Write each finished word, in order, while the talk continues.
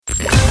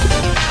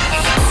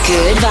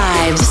Good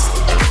vibes.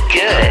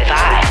 Good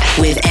vibes.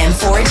 With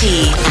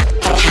M4T.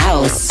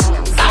 House.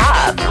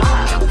 Pop.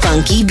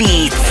 Funky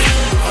beats.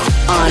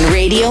 On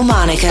Radio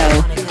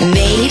Monaco.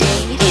 Made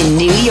in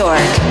New York.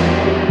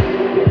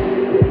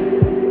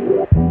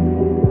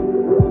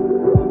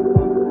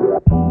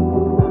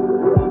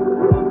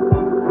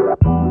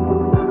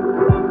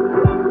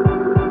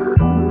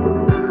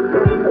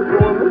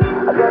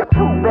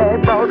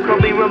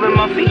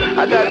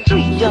 I got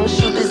 3 young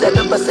shooters at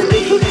the bus of the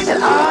heat.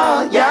 And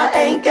all y'all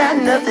ain't got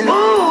nothing.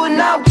 Ooh,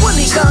 now one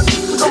of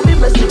y'all gon' be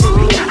messing with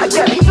me. I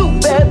got 2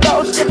 bad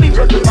dogs that be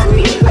rubbing my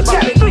feet. I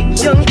got 3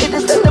 young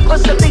hitters at the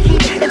bus of the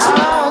heat. And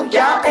all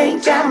y'all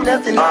ain't got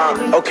nothing.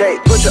 Okay,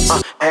 put your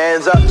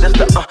hands up, just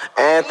the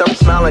anthem.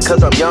 Smiling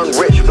cause I'm young,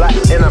 rich, black,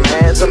 and I'm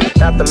handsome.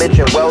 Not to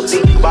mention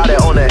wealthy, body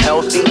on a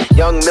healthy.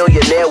 Young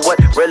millionaire, what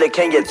really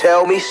can you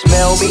tell me?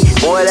 Smell me,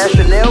 boy, that's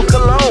Chanel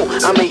cologne.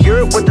 I'm in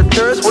Europe with the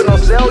tourists with no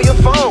cellular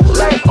phone.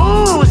 Like,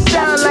 ooh,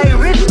 sound like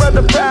rich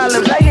brother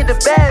problems. I hit the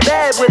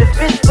bad with a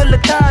fist full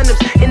of condoms.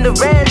 In the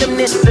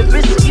randomness of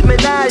risky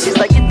menages.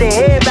 Like, get the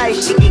head right,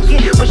 she can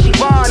get what she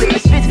wanted.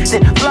 Misfits,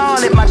 then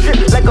flaunt my trip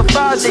like a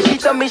faucet. She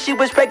told me she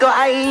was pregnant,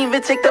 I ain't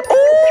even take the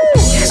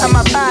ooh out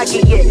my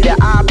pocket yet. The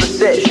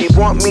opposite, she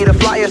want me to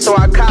fly her, so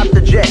I cop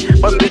the jet.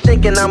 Must be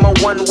thinking I'm a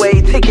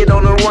one-way ticket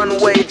on a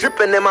runway.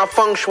 Dripping in my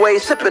feng shui,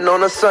 sipping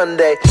on a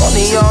Sunday.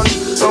 Only y'all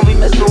gon' be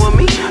messing with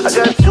me. I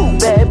got 2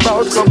 bad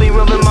balls gon' be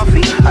rubbing my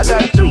feet. I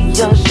got 3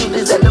 young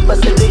shooters at the bus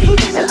of the heat.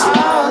 And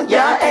all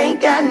y'all ain't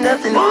got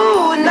nothing.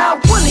 Ooh, now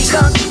one of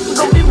y'all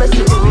gon' be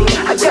messing with me.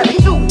 I got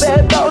 2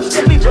 bad balls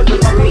gon' be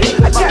rubbing my feet.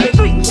 I got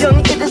 3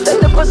 young hitters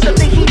at the bus of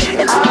the heat.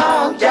 And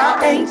all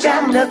y'all ain't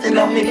got nothing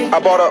on me. I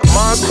bought a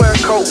Montclair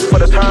coat for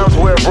the times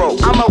where it broke.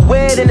 I'ma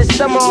wear it in the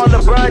summer on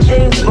LeBron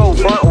James boat.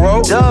 Front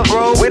row, Dove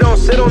row. We don't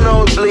sit on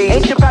nosebleeds.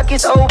 Ain't your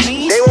pockets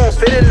obese? They won't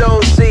fit in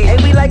those seats.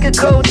 Ain't we like a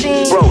cold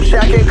team? Bro,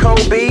 Shaq and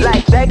Kobe.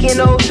 Like back in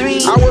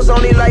 03. I was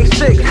only like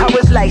 6. I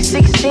was like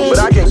 16. But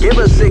I can give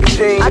a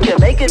 16. I can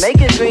make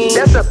it green.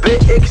 That's a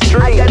bit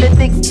extreme. I got a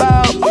thick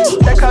ball,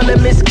 that call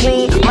it Miss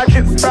Clean. My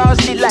drip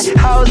frosty like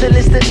House and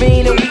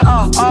Listerine. And we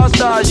all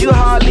stars, you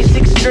hardly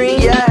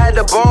 16. Yeah, I had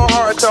to ball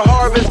hard to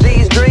harvest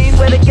these dreams.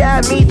 Swear to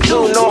God, me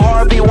too. No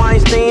Harvey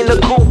Weinstein, the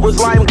coupe was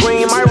lime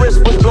green. My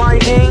wrist was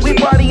blinding. We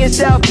party in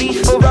South Beach,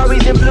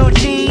 Ferraris and blue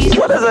cheese.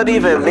 What does that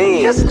even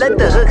mean? Just let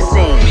the hook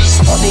sing.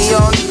 Only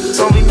y'all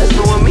gon' be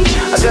messing with me.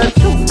 I got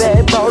 2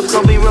 bad balls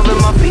gon' be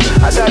rubbing my feet.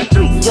 I got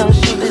 3 young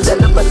shooters at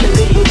the bus of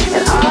the heat.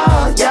 And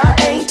all y'all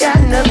ain't got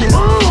nothing.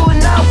 Ooh,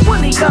 now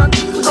one of y'all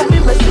gon' be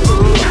messing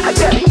with me. I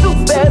got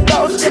 2 bad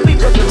balls that be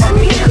rubbing my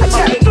feet. I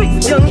got 3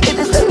 young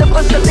hitters at the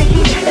bus of the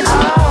heat. And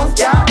all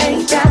y'all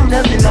ain't got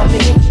nothing on me.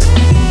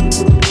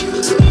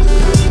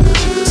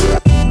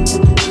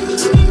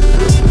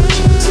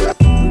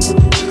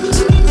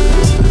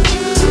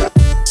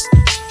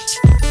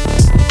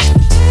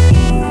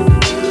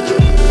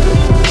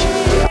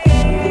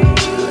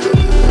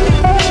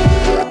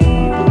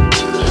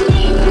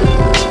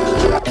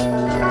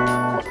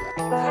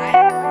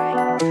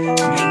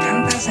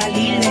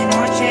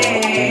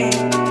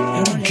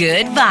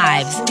 Good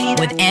vibes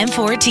with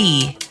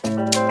M4T.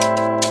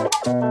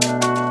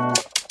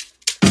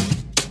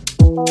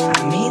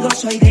 Amigo,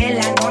 soy de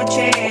la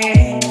noche,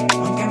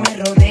 aunque me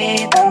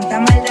rodee tanta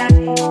maldad.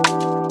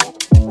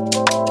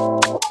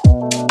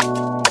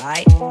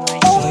 Ay,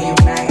 soy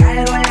una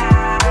gárgola.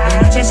 De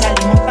noche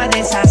salimos pa'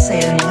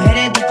 deshacer.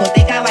 Mujeres,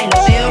 discoteca,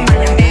 bailoteo,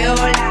 manateo.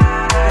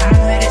 Las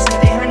mujeres se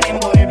dejan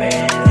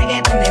envolver.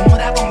 Reggaeton de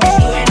moda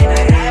convertido en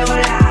una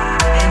gárgola.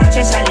 De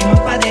noche salimos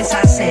pa'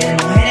 deshacer.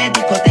 Mujeres,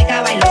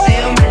 discoteca,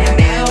 bailoteo,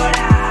 manateo.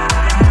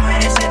 Las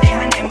mujeres se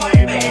dejan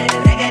envolver.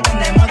 Reggaeton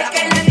de moda convertido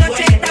en una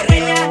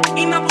gárgola.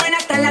 Y más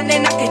buenas están las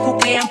nenas que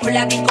cuquean por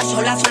la disco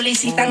sola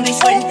solicitando y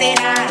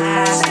solteras.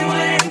 Se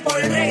mueren por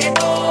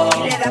reggaetón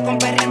y le da con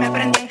perrear, me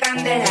prenden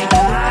candela. Y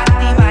busca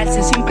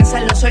activarse sin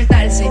pensarlo,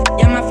 soltarse.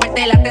 Llama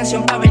fuerte la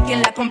atención pa' ver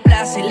quién la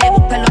complace. Le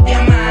gustan los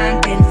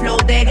diamantes, el flow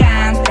de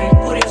gangster.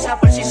 Curiosa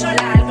por sí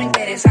sola, algo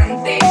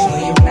interesante.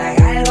 Soy una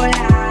gárgola.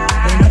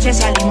 De noche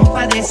salimos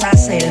pa'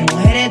 deshacer.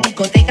 Mujeres,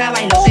 discoteca,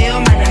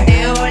 bailoteo,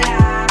 manateo.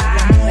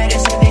 Las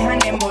mujeres se dejan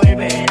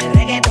envolver. El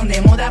reggaetón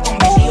de moda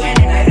convertido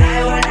en una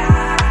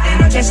gárgola.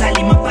 De noche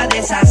salimos pa'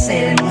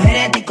 deshacer.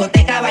 Mujeres,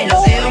 discoteca,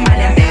 bailoteo,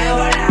 maleanteo.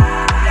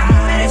 Las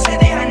mujeres se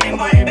dejan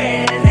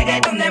envolver. El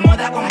reggaetón de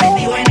moda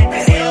convertido en el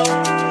perreo.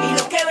 Y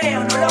lo que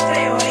veo no lo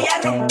creo. Ella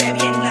rompe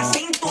bien la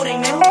cintura y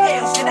me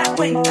juqueo. Se da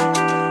cuenta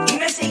y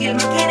me sigue el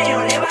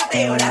maquineo. Le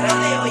bateo, la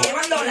rodeo,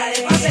 llevándola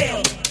de paseo.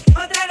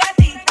 Otra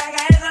gatita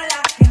gárgola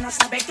que no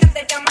sabe que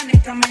antes que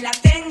amanezca me la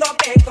tengo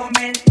que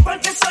comer.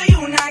 Porque soy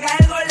una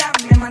gárgola.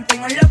 Me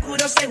mantengo en lo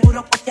oscuro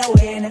seguro porque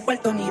voy en el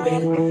cuarto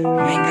nivel.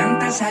 Me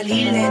encanta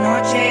salir de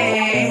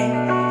noche.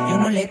 Yo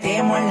no le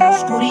temo en la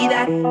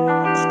oscuridad.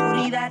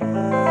 Oscuridad,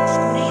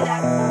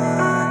 oscuridad.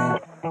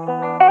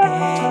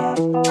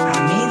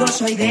 Amigo,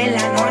 soy de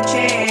la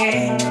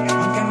noche.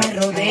 Aunque me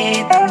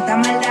rodee tanta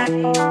maldad.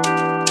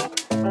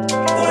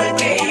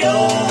 Porque yo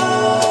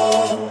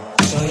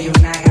soy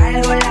una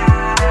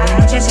gárgola.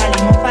 De noche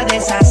salimos pa'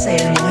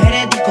 deshacer.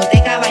 Mujeres,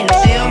 discoteca, bailo.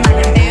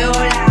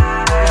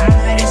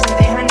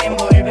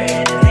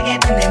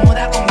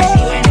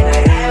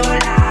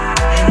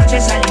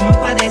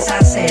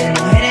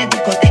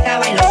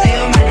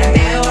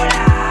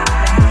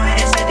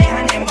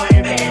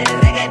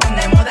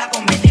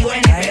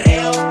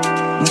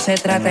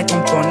 se trata de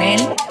componer,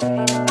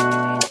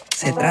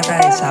 se trata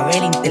de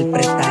saber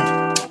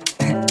interpretar.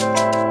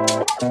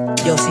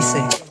 Yo sí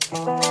sé.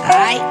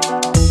 Ay,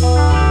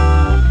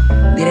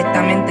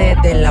 directamente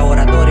desde el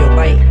laboratorio,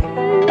 bye.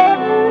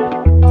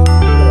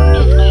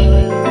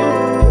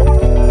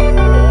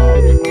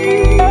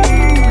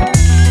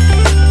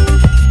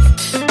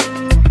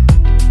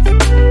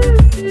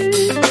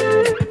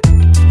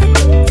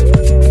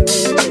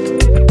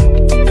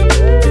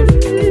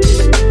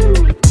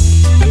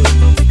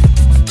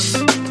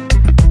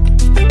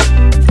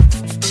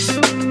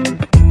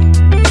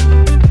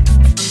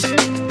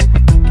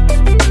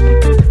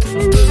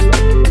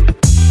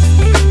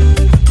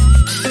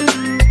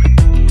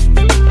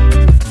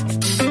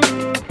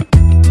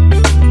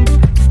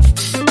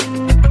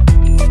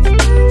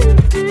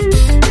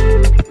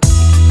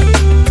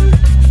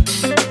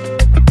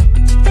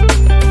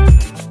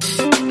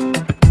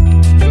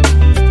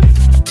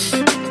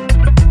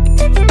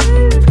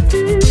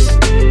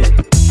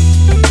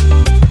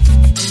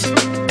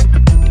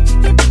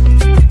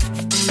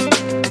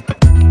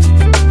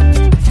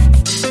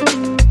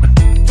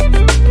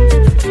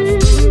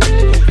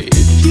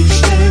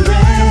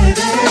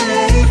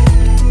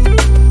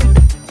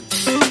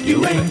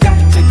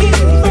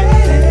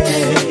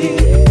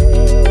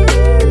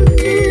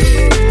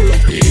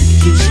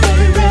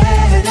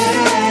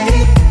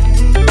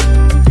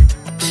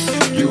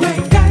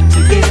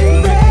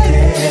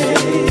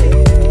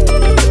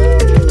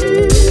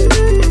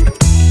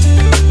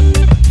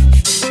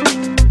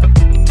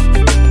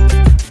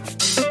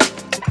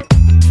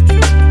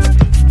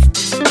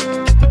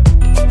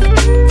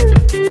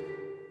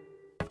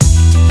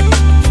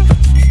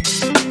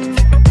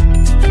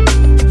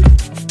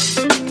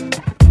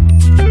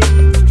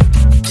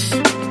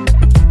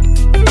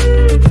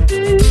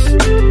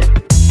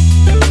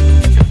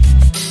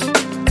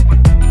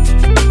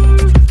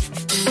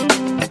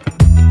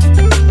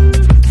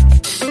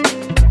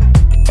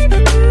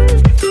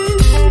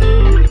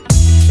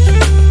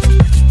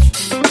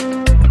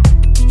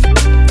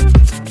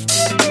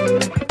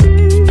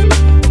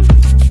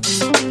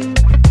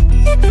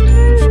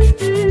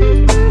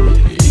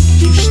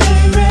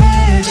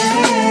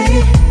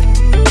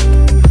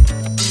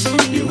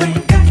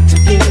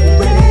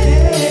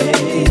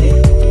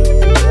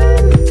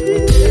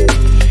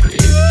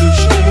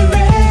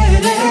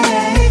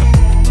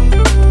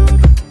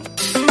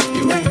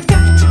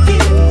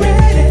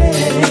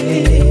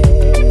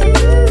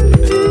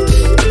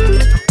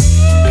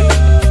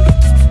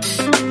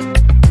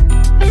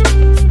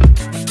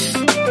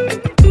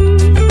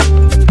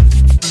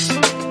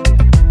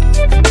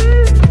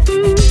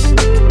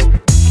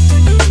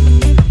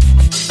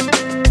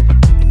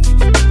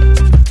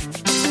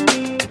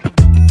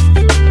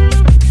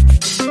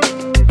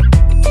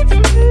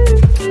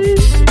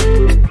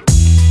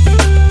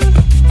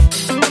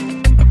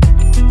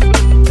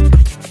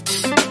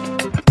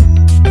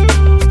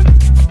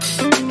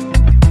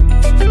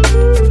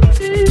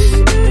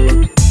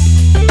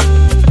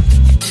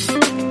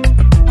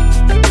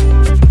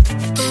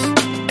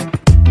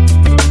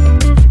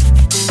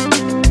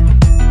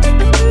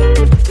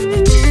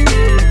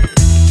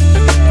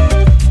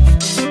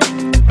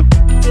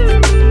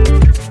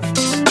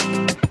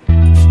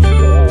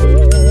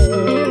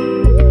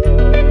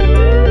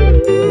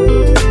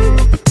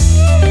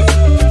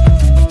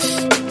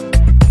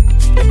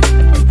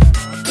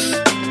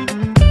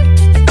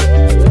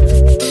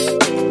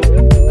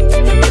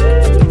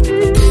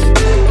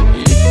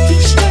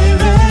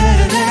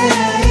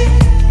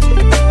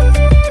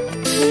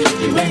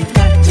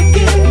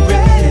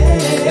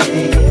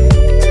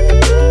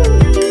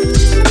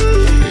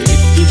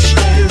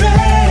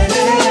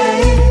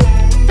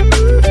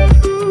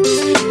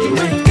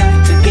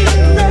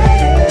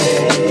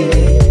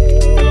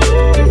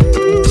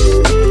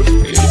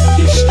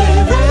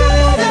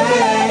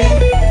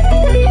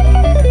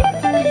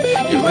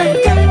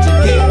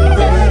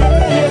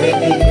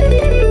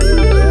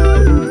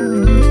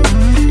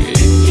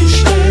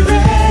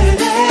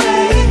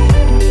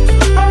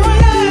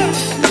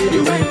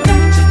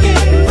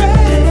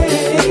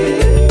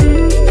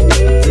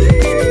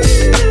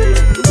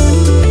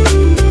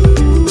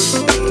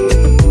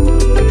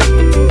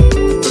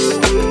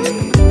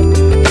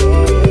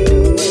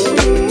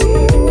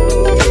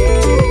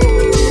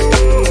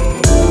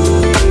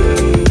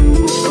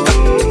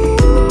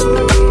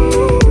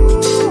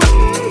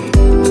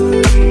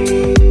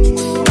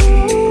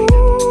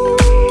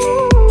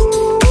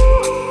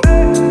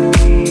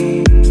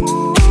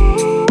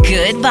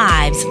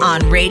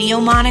 on Radio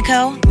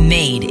Monaco,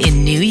 made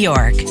in New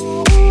York.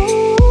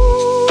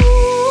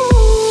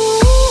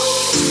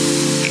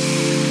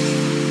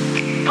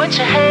 Put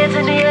your hands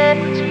in the air,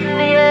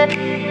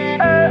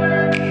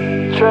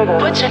 Trigger.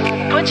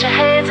 Put your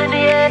hands in the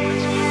air.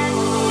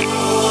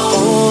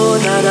 Oh,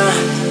 nada,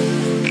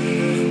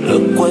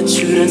 look what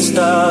you done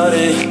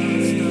started.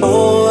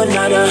 Oh,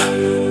 nada,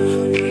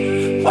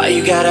 why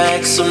you gotta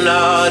act so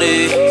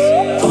naughty?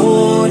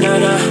 Oh,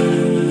 nada,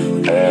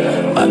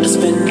 about to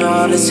spend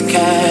all this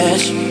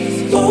cash.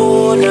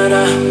 Oh,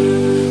 nada,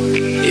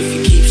 if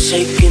you keep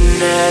shaking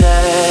that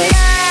ass.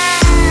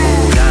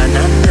 Nah,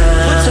 nah,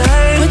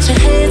 nah. Put your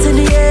hands in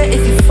the air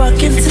if you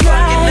fucking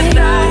tonight.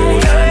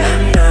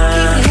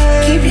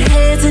 Keep your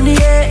hands in the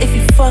air if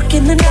you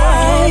fucking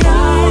tonight.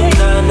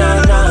 Nah, nah,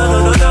 nah.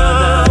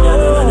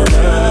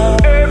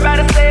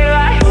 Everybody say it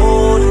like,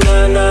 oh,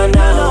 nah, nah,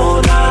 nah,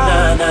 oh,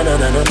 nah, nah, nah, nah,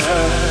 nah,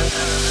 nah.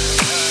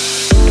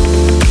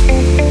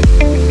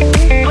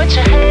 Put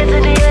your hands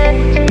in the air,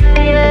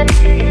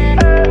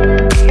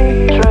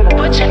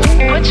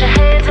 Put your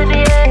hands in the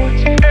air.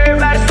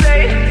 Everybody say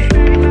it.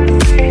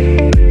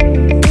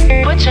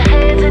 Put your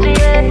hands in the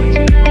air,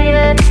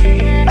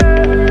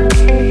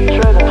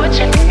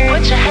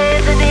 Put your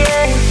hands in the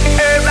air.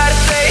 Everybody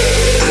say it.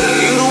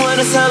 You the one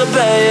that's hella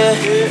bad, yeah.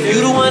 You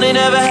the one they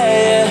never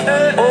had,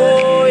 yeah.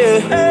 Oh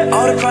yeah.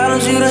 All the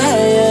problems you done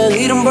had, yeah.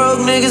 Leave them broke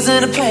niggas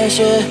in the past,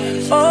 yeah.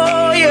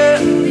 Oh yeah.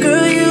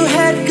 Girl, you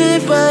had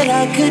good, but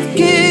I could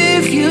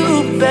give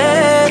you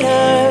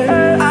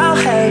better. I'll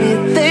have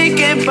you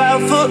thinking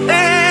about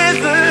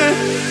forever.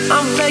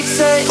 I'm like,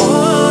 say,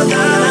 oh,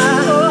 nah,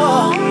 nah,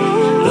 oh.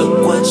 Look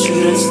what you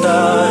done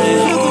started.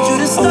 Look what you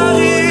done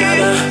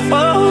started.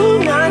 Oh,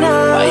 nah,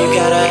 nah. Why you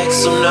gotta act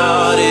so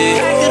naughty?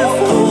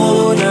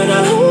 Oh, nah,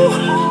 nah.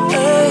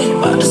 Hey,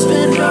 about to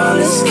spend all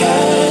this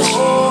cash.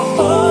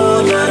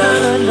 Oh, nah,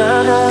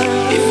 nah, nah.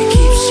 If you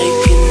keep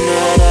shaking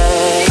that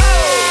ass.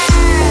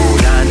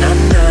 Nah, nah,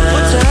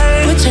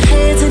 nah. Put your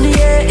hands in the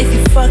air if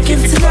you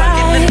fucking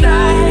tonight.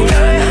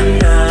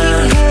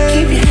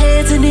 Keep your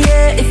hands in the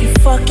air if you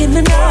fucking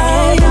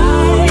tonight.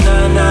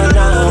 Nah, nah,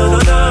 nah.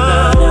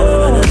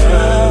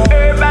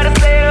 Everybody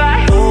say it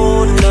like, oh,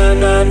 nah,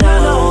 nah,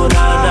 nah, oh,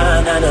 nah,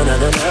 nah, nah, nah,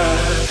 nah, nah.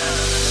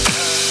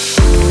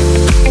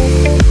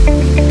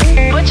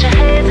 Put your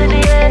hands in the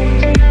air,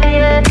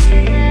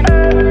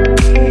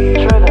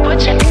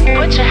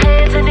 Put your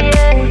hands in the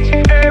air.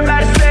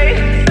 Everybody say it.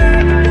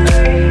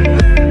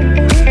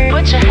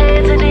 Put your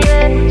hands in the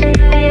air,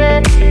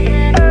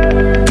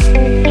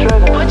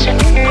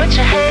 Put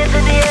your hands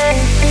in the air.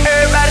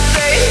 Everybody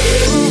say it.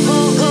 Ooh,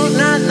 ooh, ooh,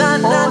 nah, nah,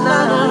 nah,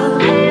 nah.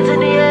 Hands in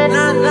the air,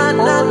 nah, nah,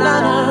 nah, nah.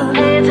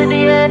 Hands in the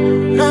air,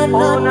 nah,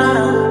 nah,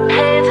 nah.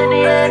 Hands in the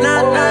air,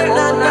 nah, nah,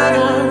 nah,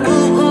 nah. Ooh,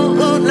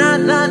 ooh, ooh, nah,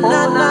 nah,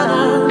 nah, nah.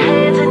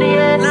 Hands in the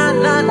air, nah,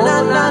 nah,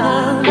 nah,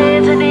 nah.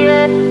 Hands in the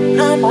air,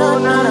 nah, nah,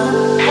 nah.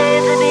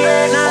 Hands in the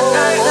air, nah,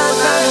 nah, nah,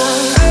 nah.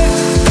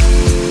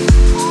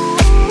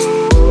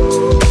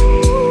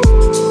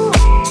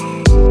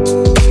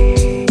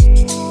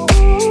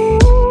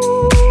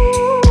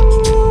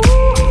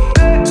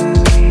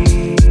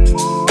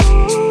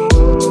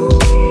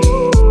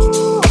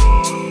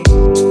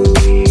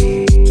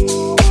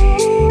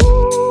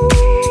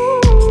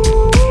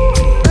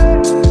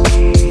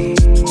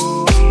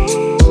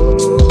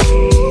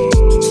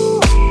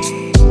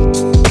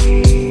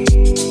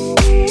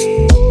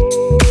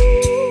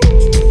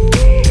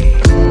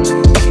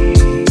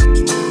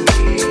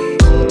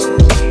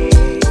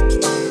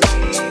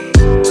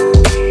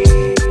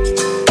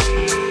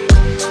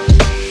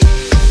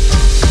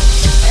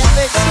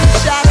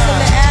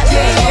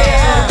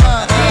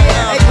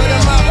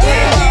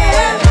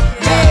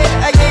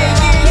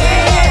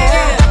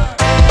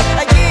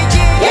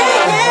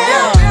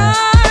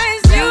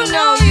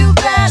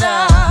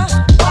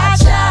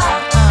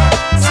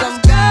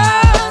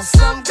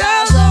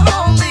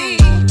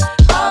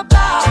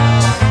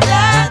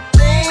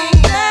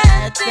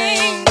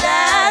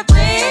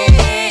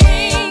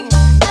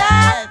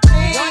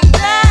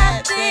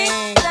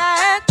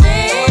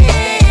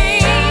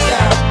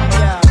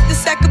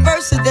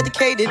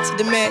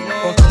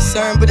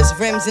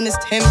 And his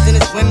Timbs and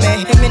his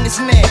women, him and his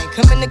men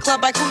come in the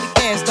club like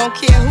hooligans. Don't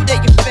care who they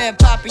get fed,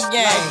 Papa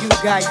Yang. Like you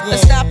got yeah.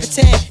 Let's not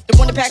pretend. The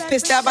one that pack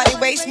pissed out by the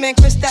waistman,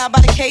 crissed out by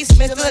the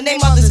casement. Still the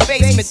name of this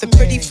basement. The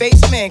pretty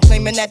face man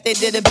claiming that they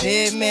did a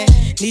bid, man.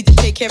 Need to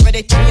take care of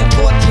their 3 and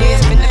 4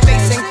 kids. Been the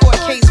face in court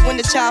case when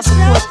the child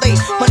support late.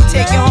 Money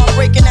taking,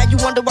 heartbreaking. Now you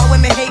wonder why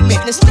women hate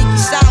men. The sneaky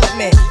silent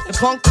man, the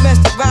punk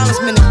domestic violence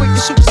man, the quick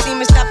to shoot the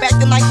semen. Stop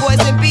acting like boys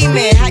and be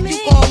men. How you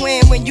gon'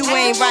 win when you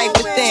ain't right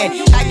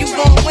within? How you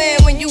gon' win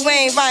when you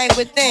ain't right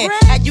within?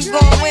 How you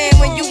gon' win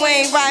when you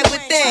ain't right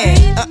within?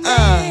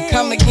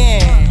 Come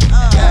again.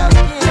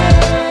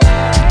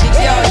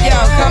 Yo,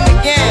 come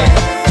again.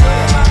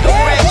 The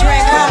red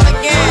drink, come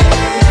again.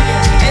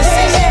 And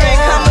 6 drink,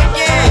 come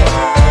again.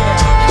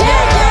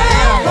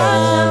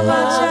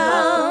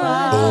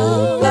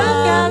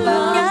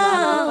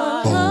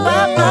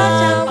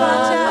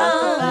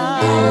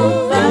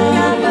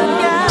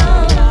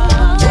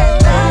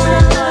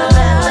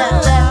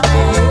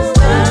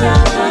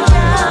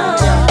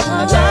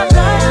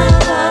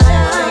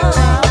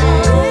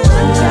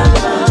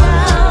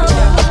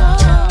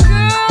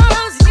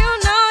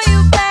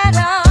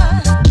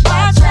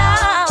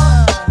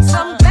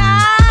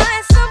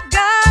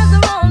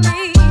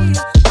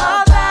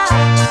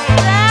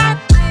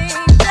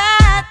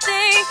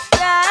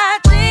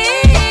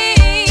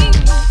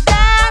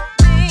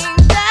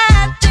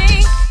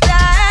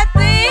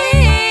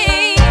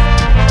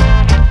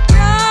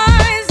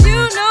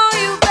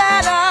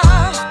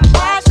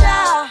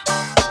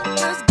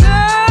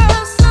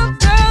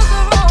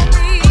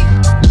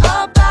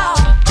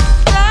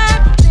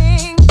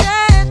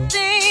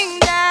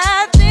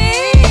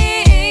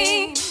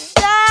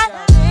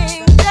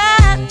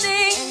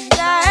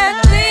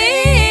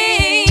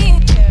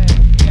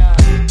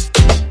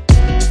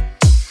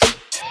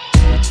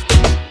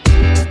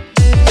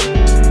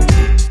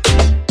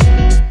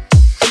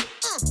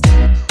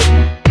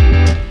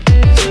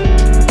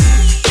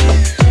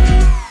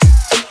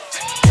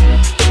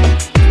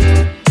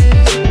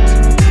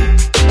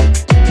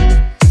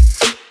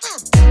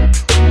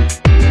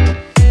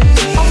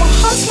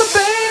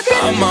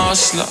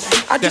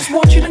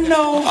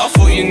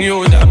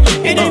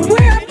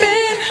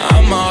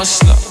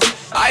 hustler.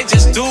 I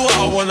just do what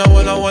I wanna, how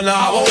I wanna.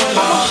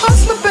 I'm a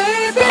hustler,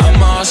 baby. I'm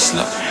a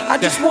hustler. I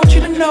just want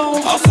you to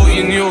know. I thought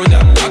you knew that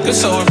I could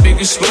sell a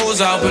Biggie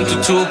Smalls album to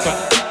Tupac.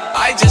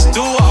 I just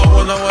do what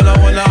I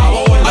wanna, how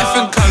I wanna. I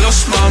think I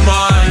lost my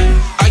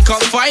mind. I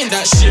can't find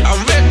that shit. I'm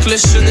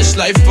reckless in this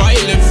life I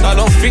live. I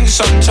don't think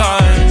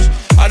sometimes.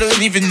 I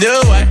don't even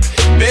know it.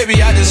 Baby,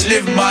 I just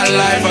live my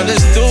life. I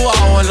just do what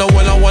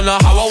I wanna,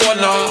 how I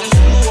wanna.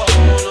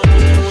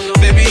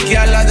 Baby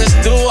girl, I just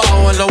do what I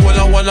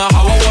wanna,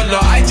 how I wanna.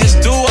 I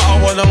just do what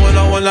I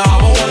wanna, how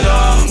I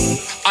wanna.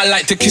 I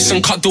like to kiss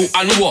and cuddle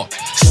and what?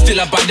 Still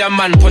a bad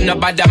man, pon a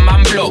bad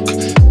man block.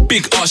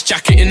 Big ass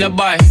jacket in the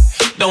buy.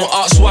 Don't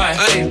ask why.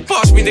 Hey,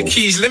 pass me the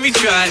keys, let me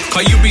drive.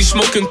 Cause you be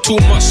smoking too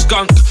much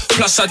skunk.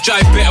 Plus I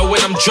drive better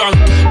when I'm drunk.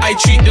 I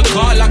treat the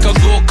car like a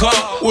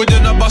go-kart.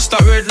 Wouldn't I bust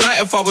that red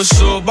light if I was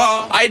sober?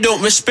 I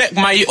don't respect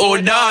my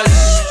orders.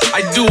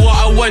 I do what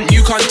I want,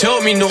 you can't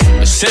tell me no.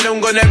 I said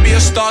I'm gonna be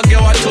a star,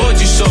 girl, I told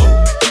you so.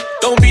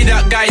 Don't be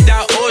that guy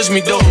that owes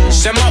me though.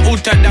 Send my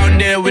Ulta down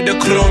there with the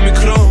chrome.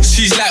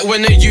 She's like,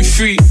 when are you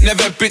free?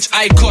 Never bitch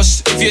I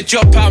cost. If you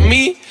drop at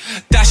me,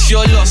 that's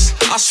your loss.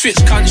 I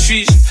switch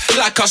countries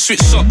like I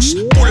switch socks.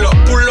 Pull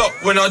up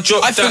when I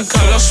drop I that. I think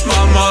I lost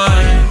my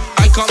mind.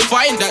 I can't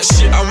find that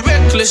shit. I'm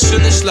reckless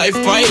in this life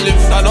I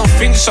live. I don't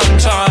think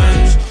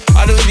sometimes.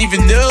 I don't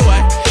even know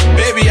why.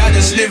 Baby, I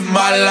just live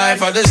my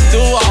life. I just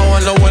do what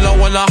I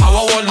wanna, how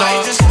I wanna.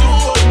 I just do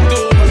what I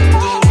do.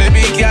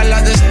 Baby girl, I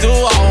just do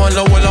what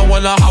I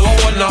wanna, how I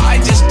wanna. I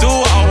just do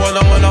what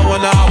I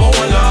wanna, how I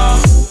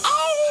wanna.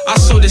 I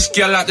saw this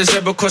girl at the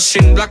zebra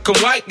crossing. Black and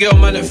white girl,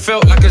 man, it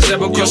felt like a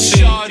zebra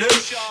crossing.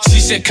 She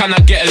said, can I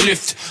get a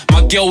lift?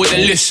 My girl with a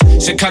list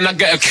said, can I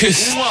get a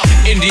kiss?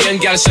 Indian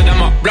girl said,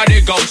 I'm a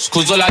bloody ghost.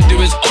 Cause all I do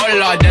is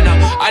hola, then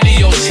I'm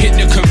adios. Hit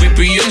the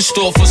Caribbean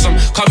store for some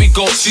curry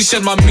goat. She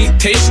said my meat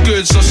tastes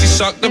good, so she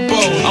sucked the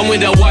bowl. I'm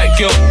with a white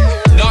girl,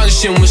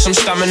 dancing with some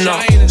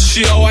stamina.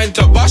 She a wine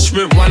to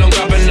bashment while I'm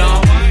grabbing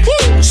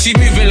her. She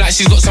moving like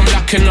she's got some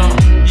black in her.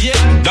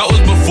 That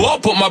was before I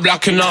put my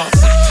black in her.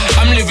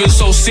 I'm living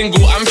so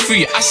single, I'm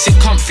free, I sit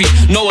comfy.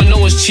 No one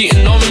knows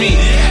cheating on me.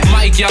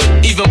 My girl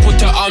even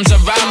put her arms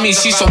around me.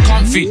 She's so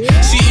comfy,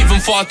 she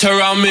even fought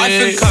around me. I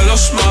think I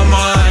lost my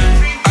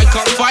mind. I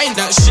can't find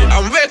that shit.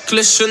 I'm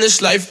reckless in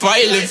this life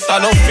I live.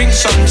 I don't think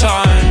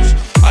sometimes.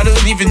 I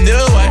don't even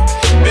know why.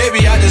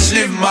 Baby, I just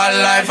live my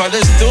life. I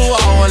just do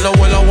what I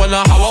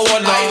wanna, how I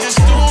wanna. I just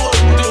do what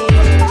I do.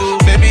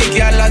 Baby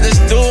girl, I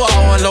just do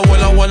what I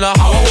wanna,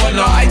 how I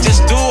wanna. I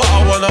just do what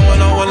I wanna,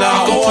 how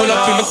I go pull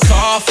up in the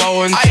car if I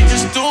want to. I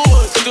just do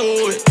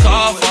it.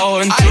 Car if I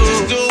want to. I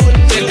just do it.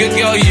 Take a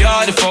girl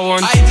yard if I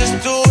want to. I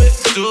just do it.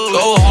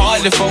 Go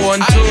hard if I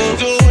want to. I just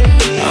do it.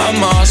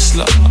 I'm a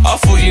hustler. I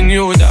thought you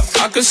knew that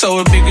I could sell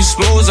a Biggie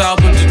Smalls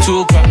album to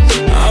Tupac.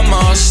 I'm a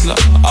hustler.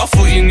 I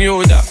thought you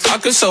knew that I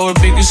could sell a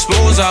Biggie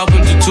Smalls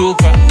album to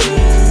Tupac.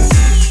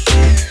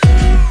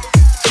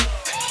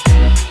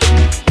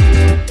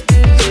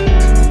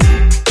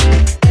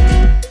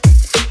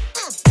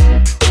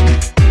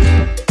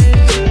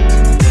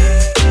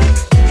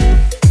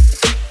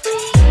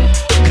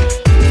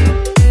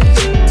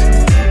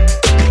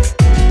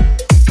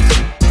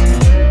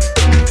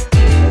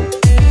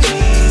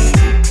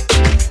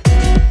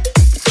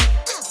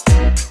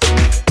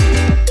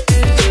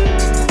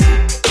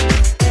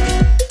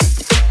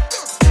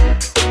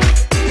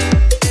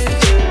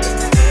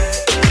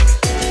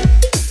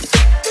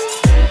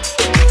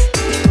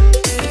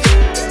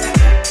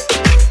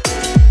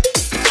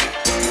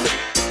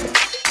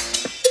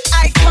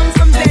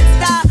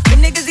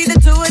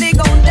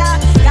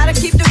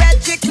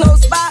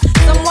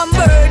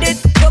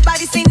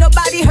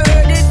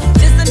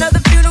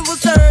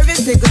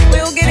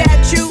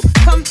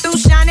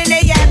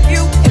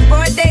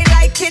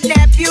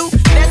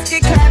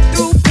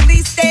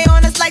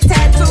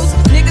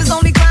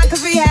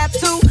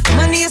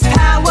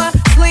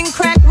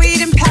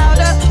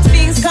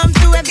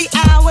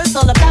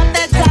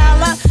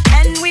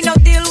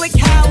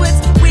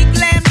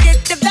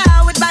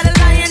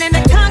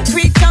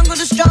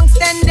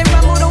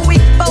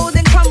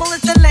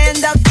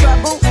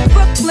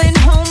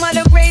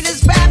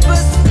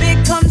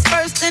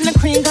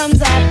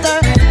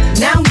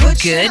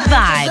 Good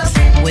vibes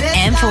with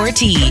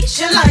M4T. Put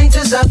your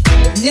lighters up.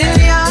 New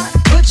York,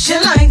 put your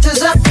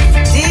lighters up.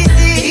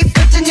 DC, keep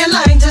putting your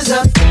lighters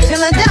up.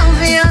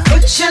 Philadelphia,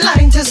 put your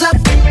lighters up.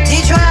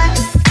 Detroit,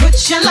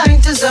 put your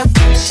lighters up.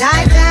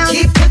 Chi-Town,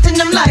 keep putting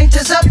them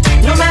lighters up.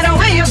 No matter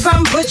where you're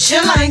from, put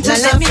your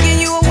lighters up. Now let me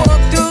give you a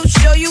walkthrough,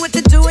 show you what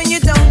to do and you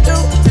don't do.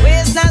 Where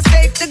it's not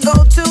safe to go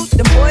to.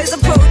 The boys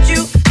approach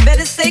you,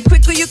 better stay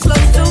quick who you close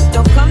to.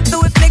 Don't come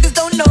through if niggas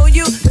don't know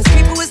you. Cause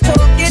people is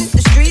talking,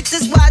 the streets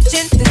is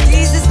watching. The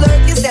G's is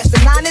lurking, that's the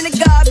line in the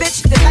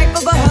garbage. The life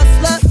of a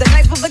hustler, the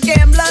life of a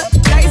gambler.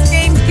 Dice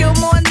games kill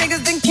more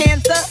niggas than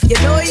cancer. You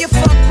know who you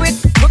fuck with.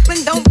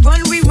 Brooklyn don't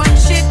run, we run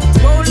shit.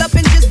 Roll up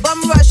and just bum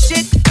rush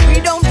it. We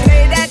don't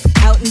play that.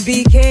 Out in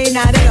BK,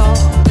 not at all.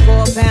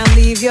 4 pound,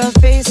 leave your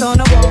face on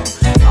the wall.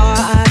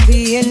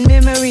 R.I.P. in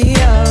memory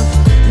of.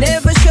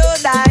 Never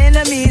showed our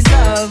enemies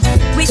love.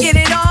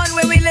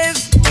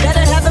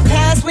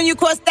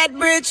 that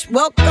bridge.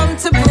 Welcome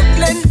to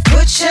Brooklyn.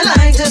 Put your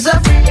lighters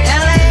up.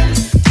 LA,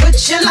 put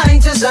your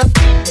lighters up.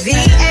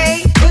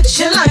 VA, put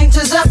your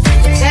lighters up.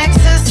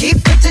 Texas,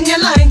 keep putting your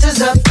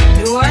lighters up.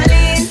 New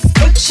Orleans,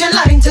 put your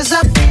lighters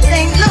up.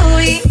 St.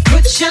 Louis,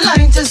 put your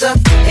lighters up.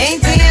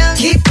 ATL,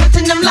 keep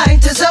putting them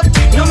lighters up.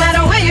 No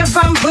matter where you're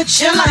from, put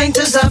your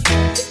lighters up.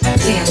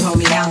 Damn,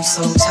 homie, I'm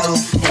so told,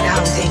 and I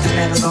don't think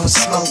I'm ever gonna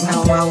smoke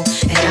no more,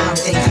 and I don't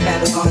think I'm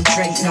ever gonna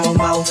drink no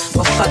more.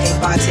 Well, fuck it,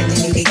 bartender,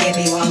 you can give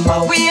me one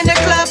more. We in the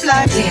club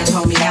like, damn,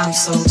 homie, I'm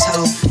so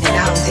told, and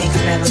I don't think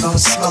I'm ever gonna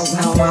smoke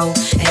no more,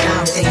 and I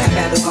don't think I'm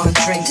ever gonna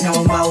drink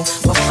no more.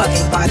 Well, fuck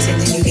it,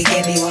 bartender, you can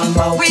give me one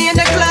more. We in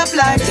the club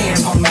like,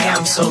 damn, homie,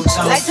 I'm so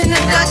told. Lights in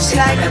the Dutch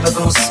like, I'm never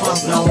gonna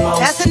smoke no more.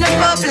 That's in the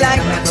pub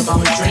like, I'm never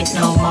gonna drink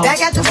no more.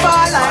 Back at the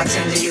bar like,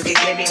 bartender, you can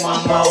give me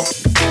one more.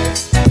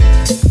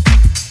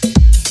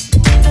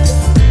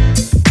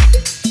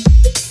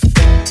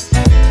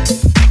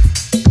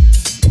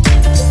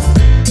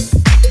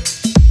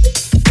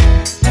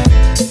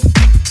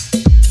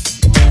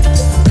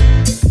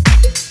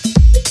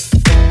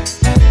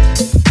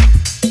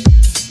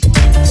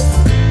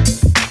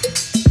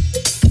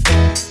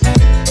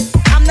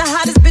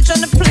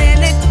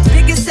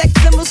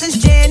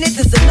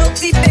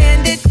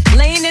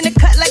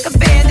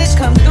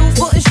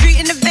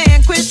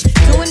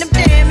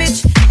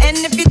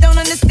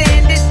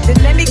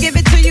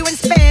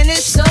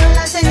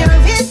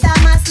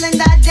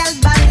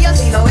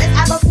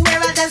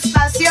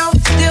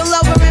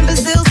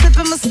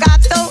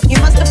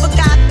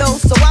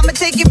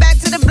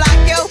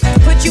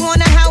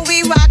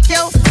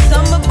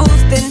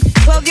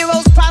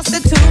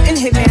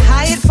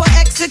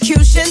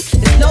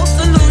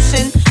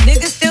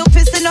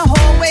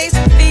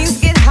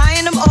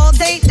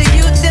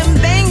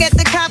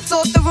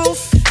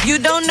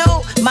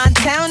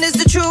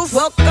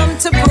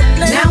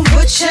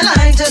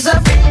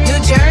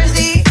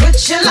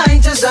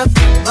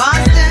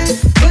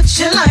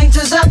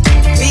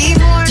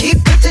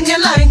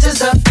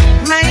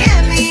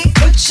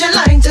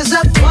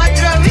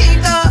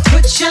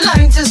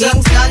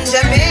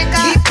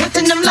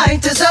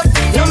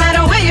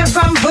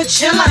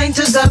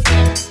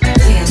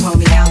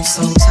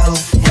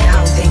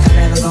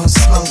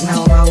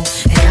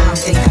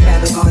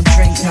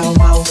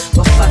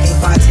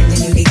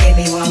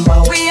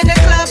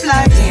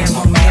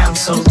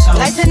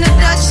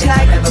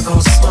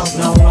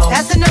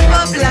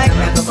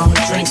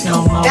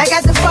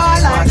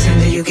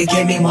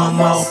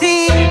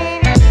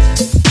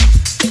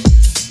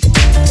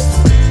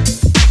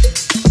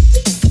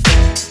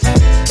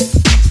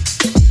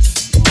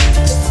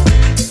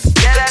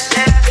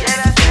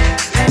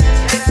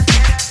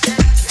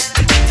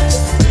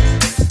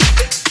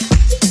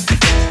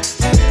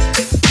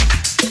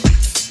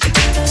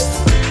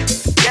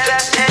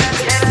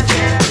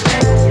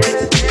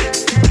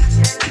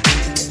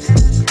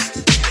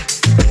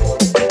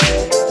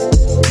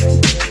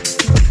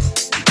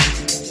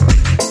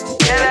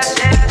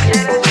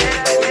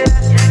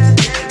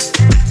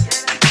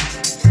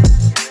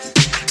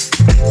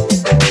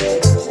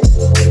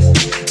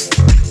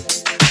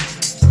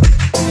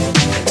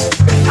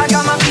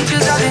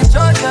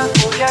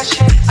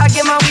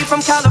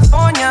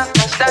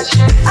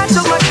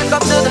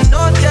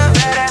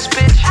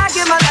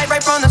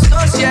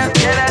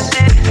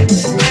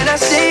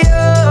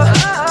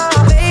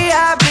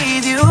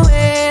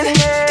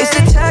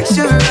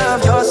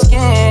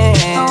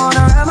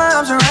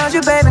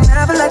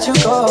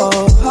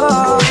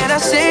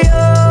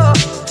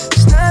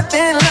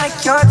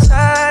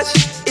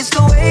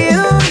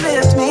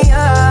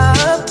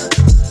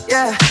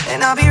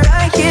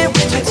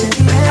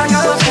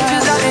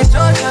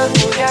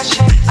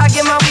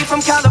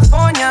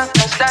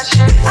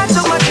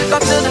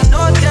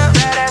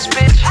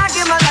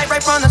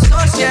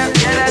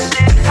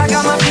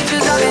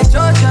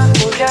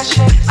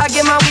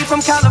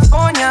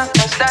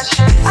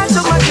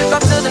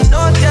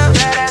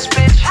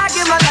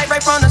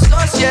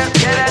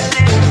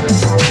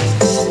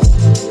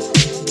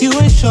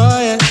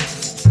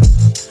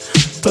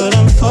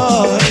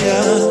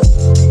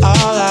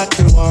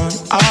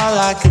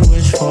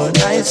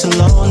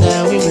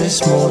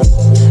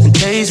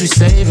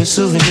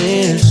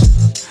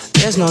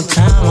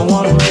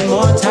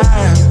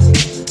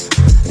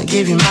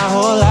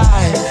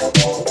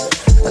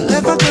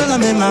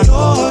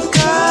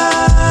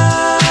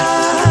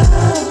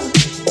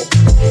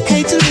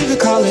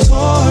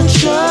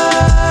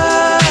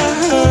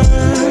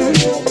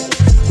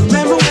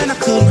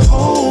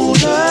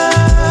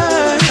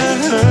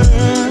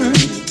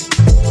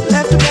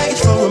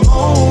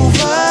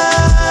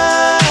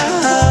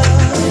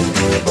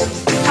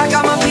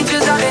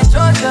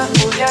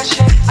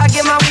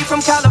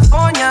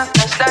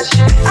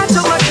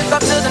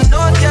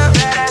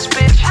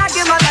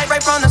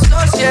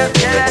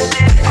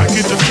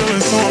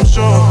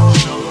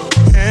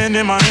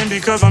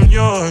 Because I'm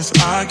yours,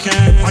 I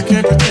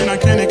can't pretend, I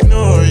can't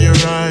ignore you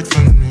right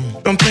from me.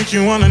 Don't think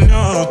you wanna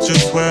know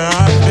just where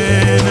I've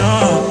been.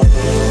 Oh,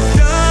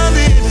 don't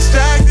be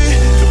distracted.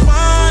 The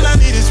one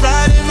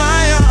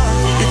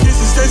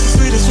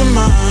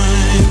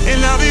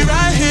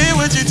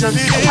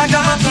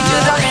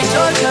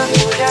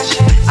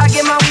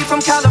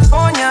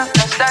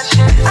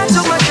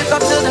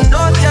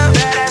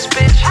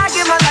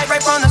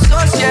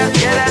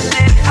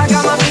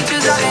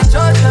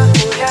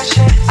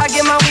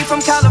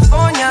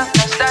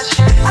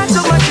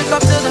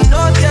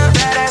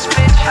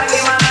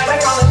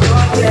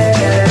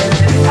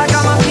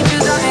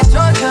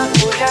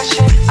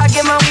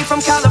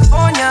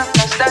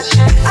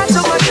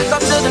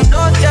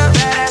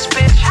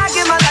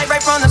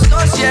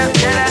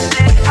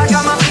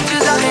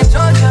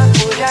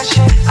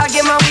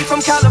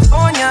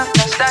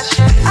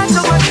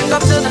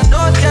Walk up to the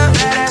north, yeah.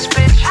 Badass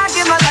bitch. I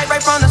get my light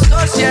right from the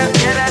source, yeah.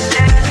 Yeah, that's it.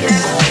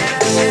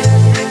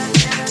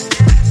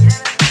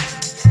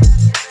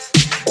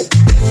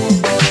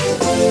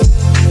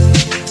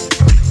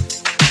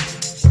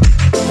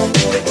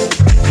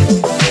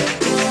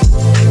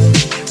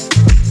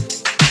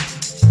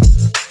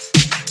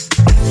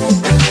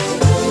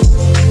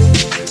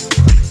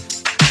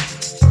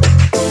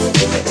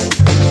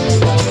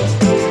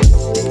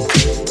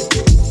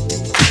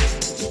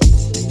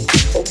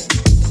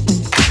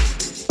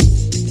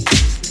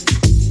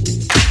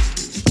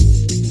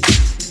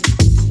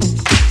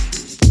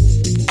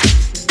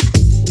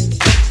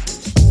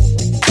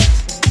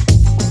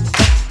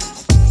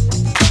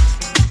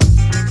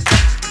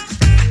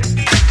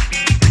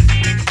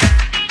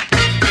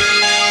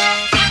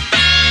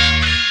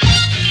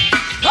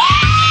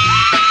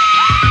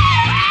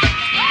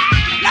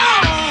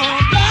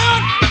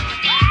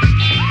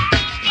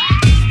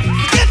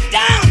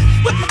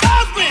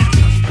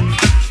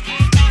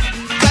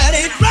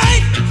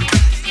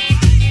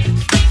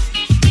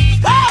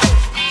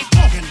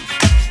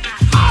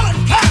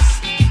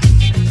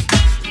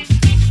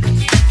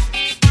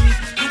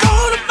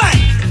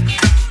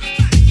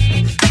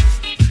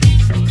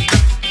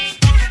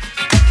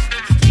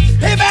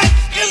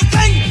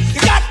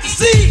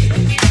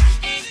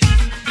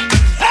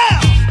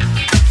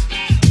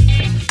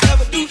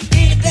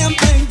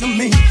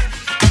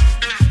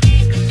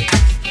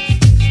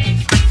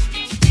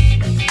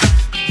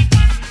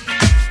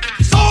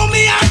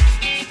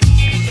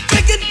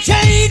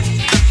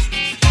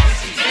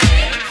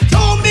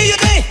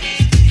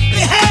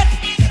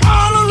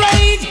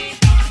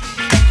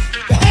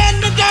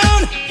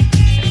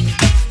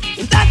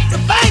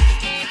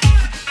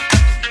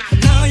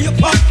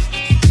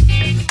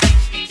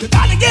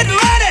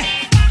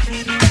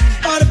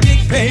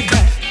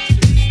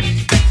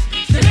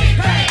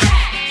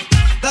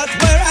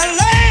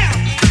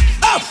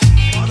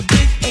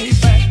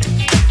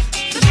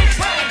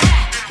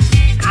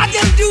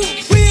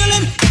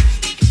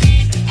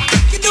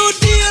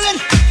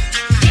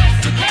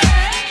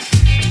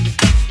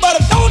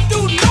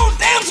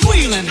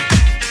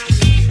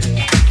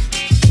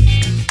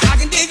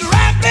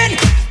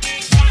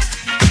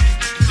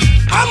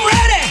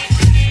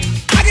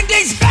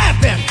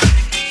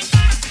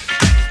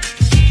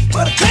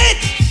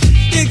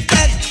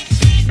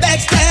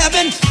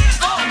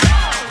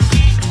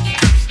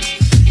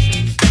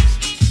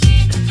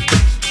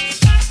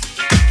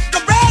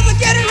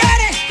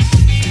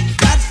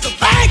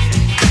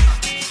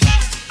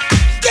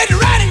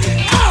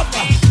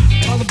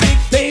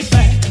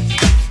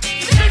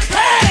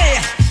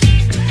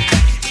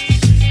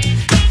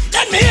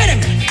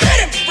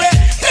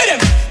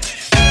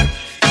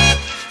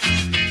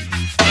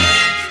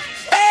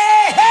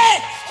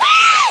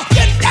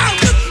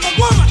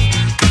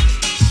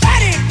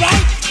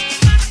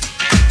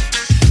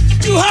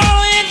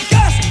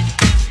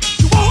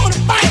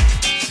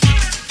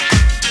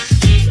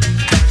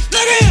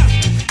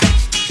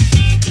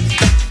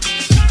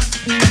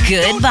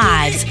 Good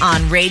vibes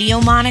on Radio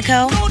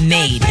Monaco,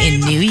 made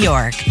in New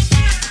York.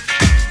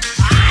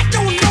 I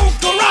don't know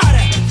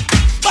karate,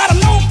 but I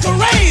know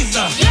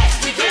Caraza.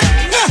 Yes, we do.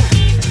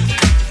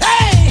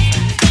 Hey,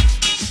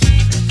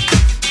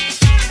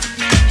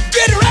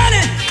 get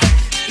ready,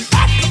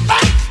 back to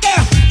back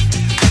there.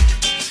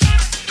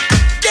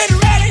 Get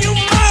ready, you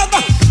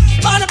mother,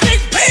 for the big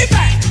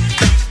payback.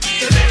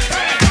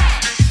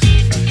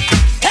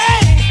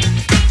 Hey,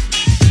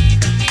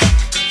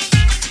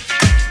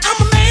 I'm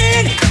a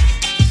man.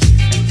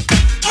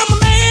 I'm a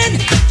man.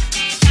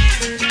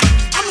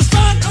 I'm the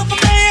son of a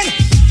man.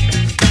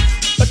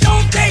 But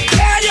don't take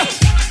care of you.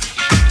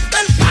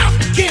 Then pop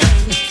again.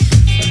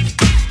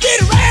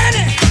 Get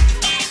ready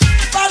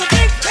for the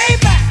big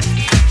payback.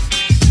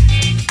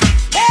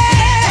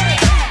 Yeah,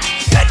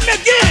 hit me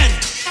again.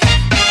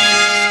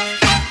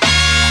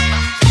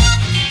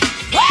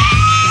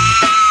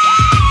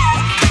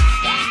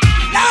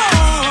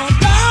 Down,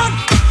 down.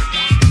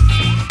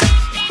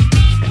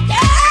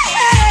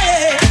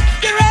 Yeah,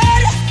 get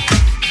ready.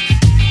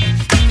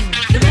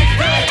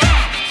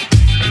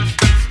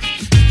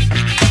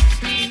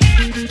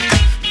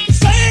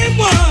 Same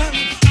one,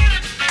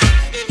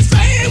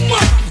 same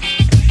one,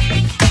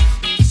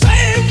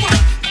 same one.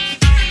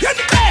 Get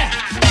the back.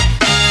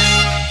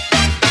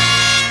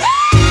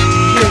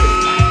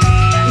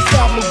 This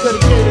album is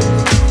dedicated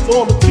to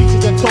all the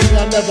teachers that told me I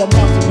never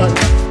amount to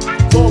nothing.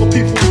 To all the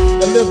people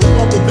that lived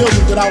above the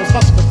buildings that I was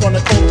hustling from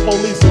that called the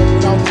police on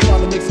when I was just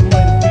trying to make some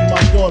money to feed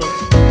my daughter.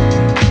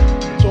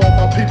 To all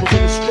my people in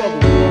the struggle,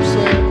 you know what I'm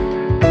saying?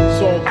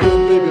 It's all good,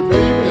 baby,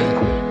 baby.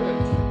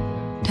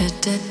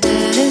 Da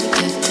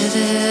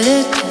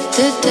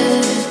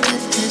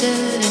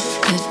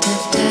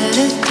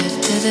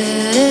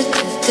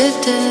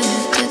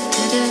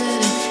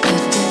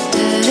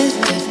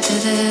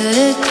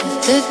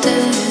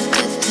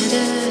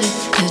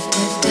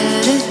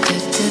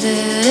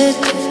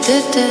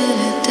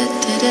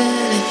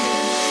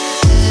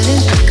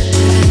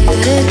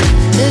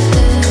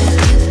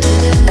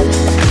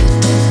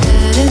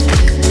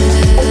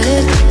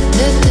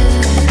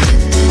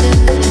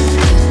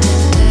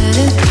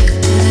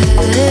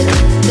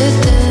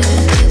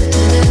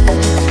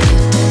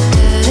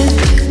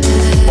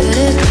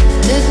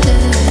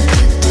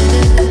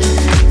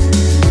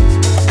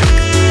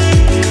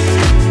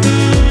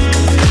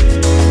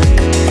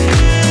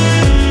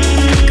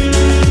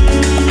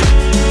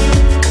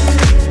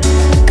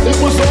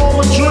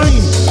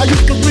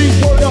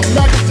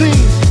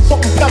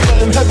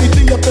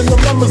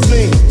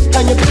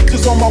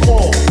pictures on my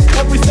wall.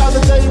 Every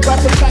Saturday,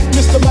 rapping back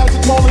Mr.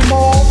 Magic Molly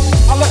Mall.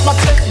 I let my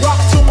tape rock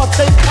till my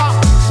tape pop.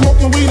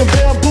 Smoking weed and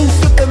bamboo,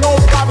 sipping on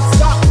private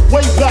stock.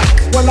 Way back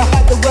when I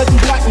had the red and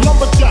black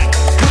lumberjack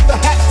with the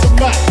hat to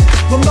match.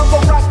 Remember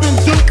rapping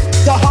Duke?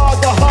 The hard.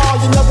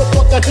 You never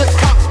thought that hip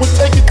hop would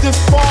take it this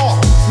far.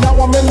 Now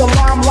I'm in the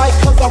limelight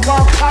cause I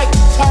rhyme tight.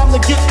 Time to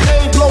get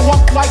paid, blow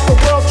up like the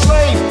world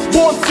trade.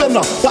 Born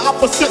sinner, the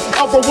opposite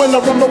of a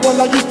winner. Remember when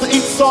I used to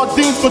eat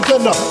sardines for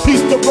dinner?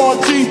 Peace to Ron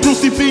G,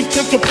 Brucey B,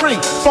 Kid Capri,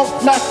 Funk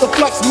Master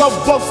Flex, Love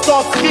Bug,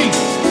 Star Ski.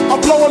 I'm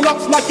blowing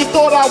up like you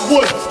thought I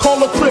would.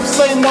 Call a crib,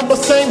 same number,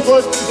 same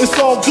hood. It's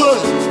all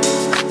good.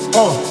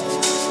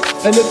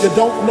 And if you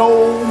don't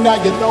know, now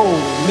you know,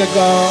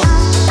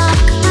 nigga.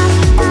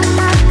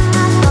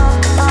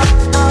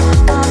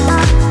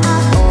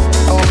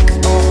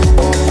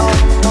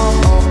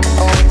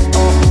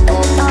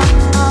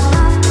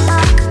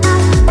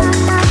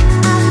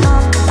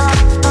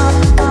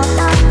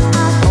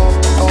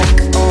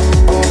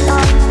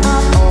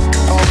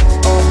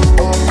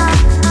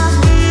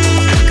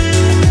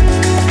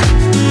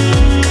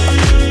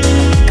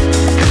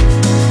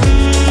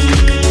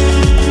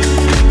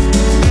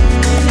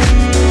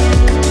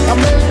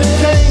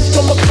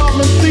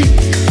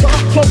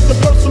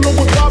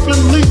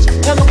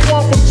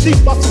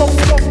 I smoke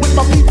with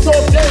my beats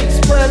all day.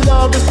 Spread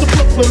love, it's the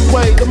Brooklyn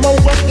way. The Mo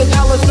West and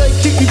Alizé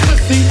keep me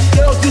busy.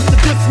 Girls used to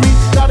diss me,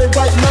 now they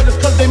write letters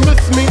cause they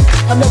miss me.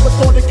 I never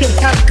thought it could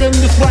happen,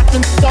 this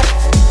rapping stuff.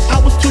 I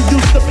was too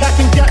used to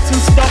packing gats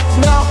and stuff.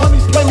 Now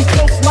honeys play me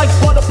close like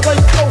butter play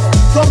toast.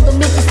 From the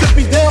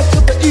Mississippi down to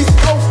the East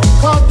Coast.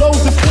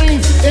 Condos and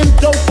Queens, in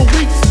dope for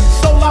weeks.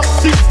 Sold out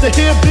seats to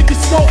hear Biggie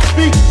Smoke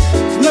speak.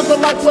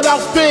 Living life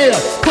without fear,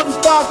 putting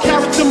 5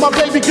 carats in my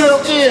baby girl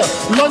ear.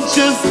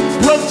 Lunches,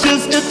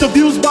 brunches,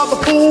 interviews by the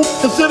pool.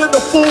 Considered a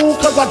fool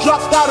cause I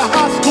dropped out of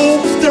high school.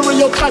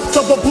 Stereotypes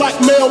of a black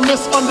male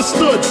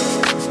misunderstood.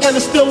 And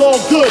it's still all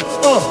good,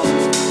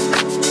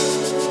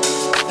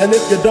 And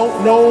if you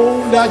don't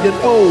know, now you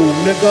know,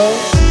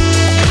 nigga.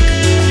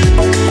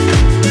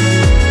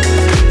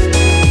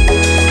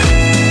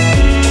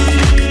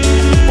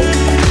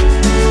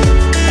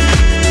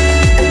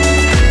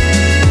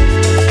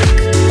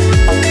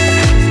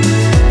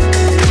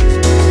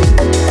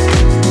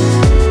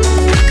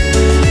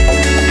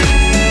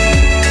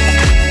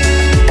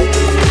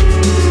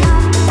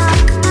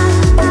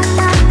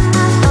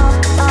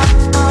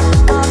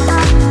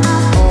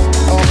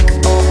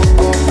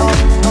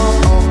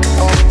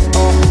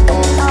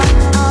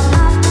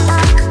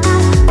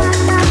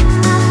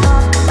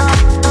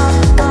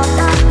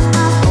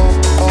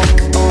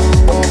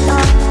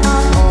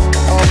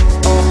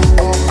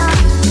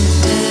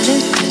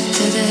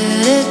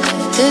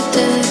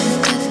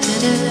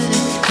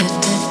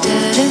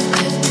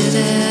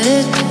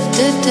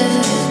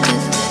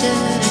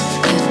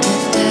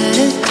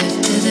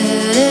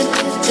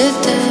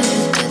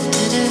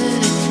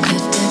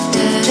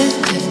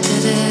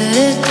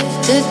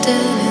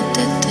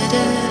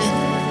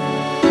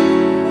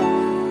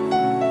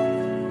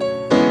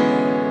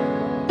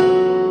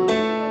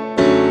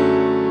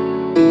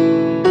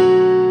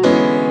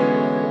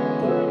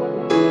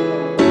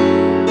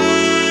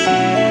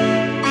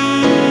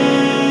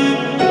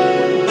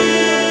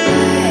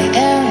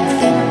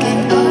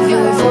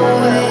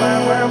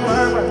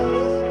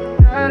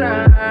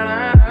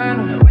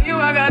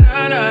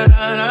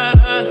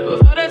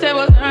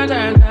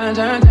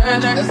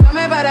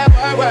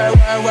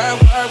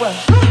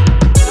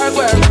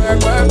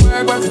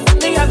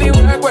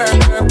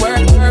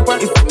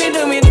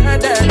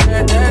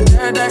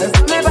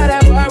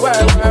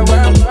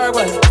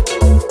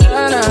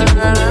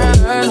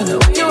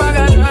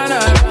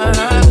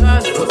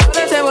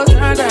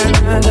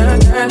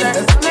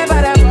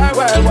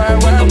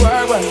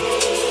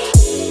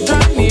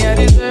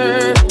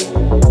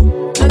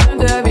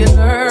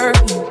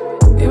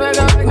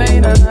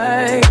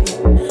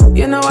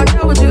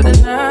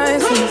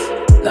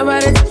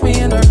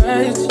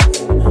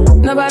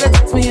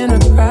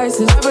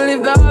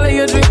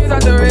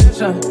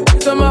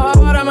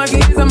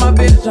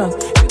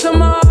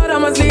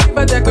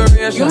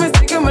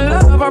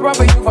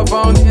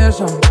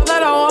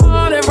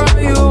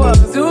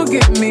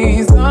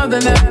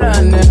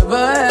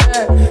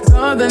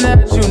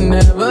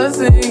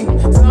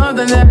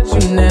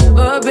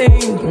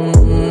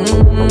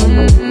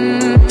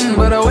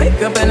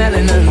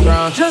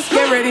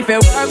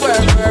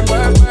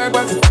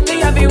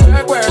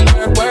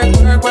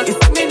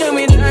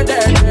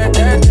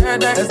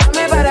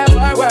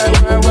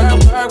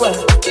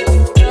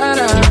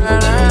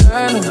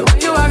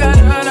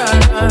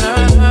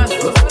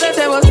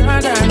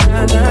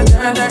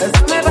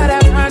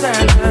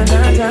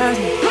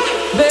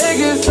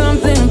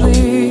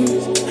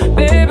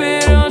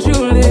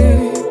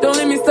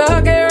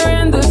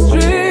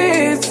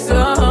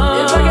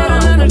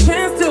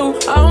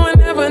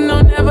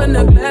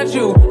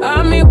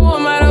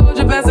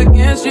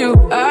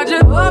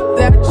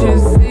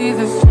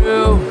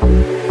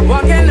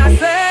 What can I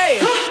say?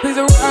 Please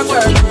work,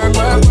 work, work,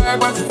 work,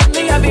 work, work.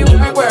 Me,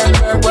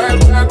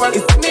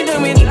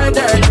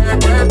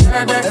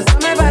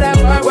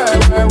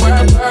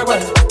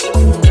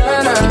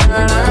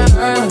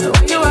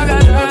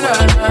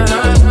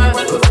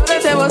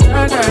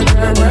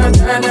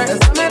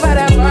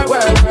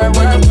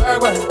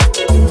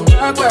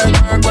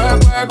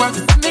 work.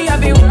 You see me, I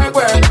be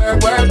work.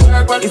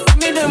 You see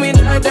me do me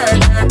dirt.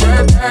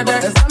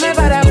 There's something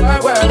about that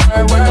work.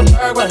 When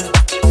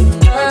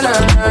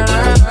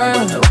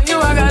you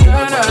walk out,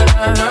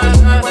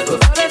 before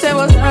the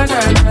tables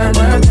turn.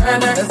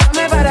 There's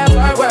something about that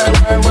work.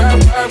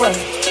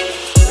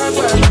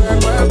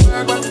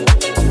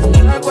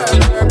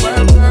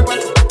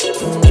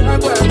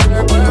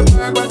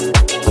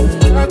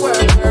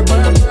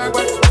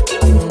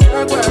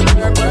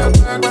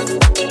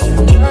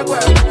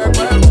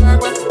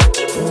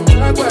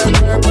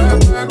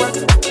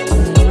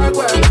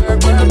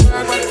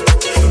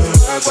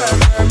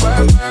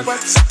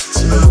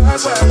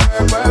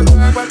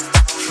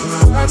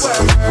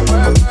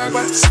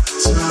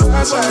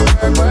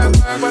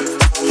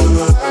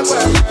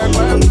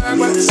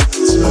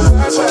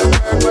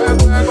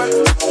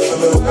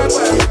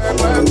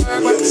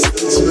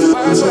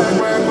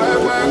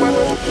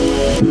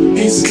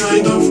 His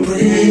kind of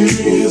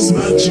breeze,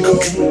 magical,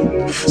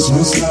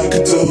 smells like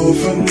a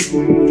dolphin,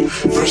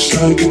 fresh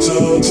like a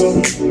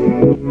turtle.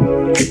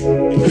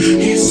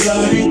 His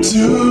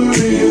attitude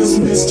is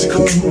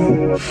mystical,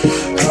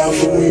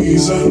 half a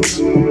wizard,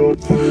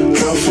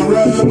 half a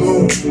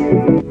rebel.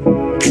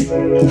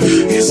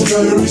 He's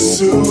very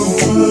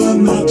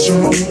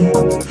supernatural,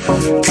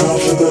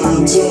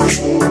 confidential,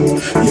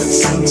 yet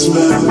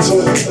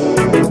sentimental.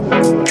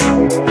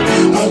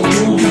 I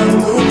think I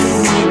know you,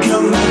 I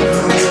can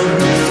never love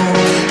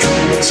before.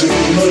 Too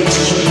much.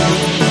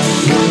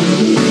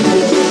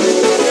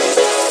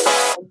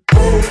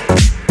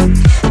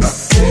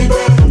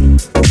 Baby,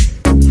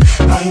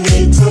 I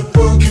need a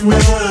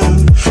boogeyman.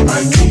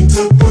 I need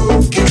a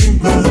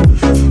boogeyman.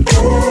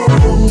 Oh,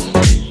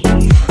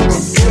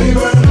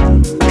 baby,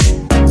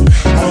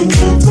 I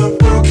need a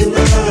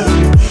boogeyman.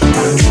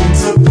 I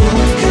need a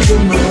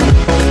boogeyman.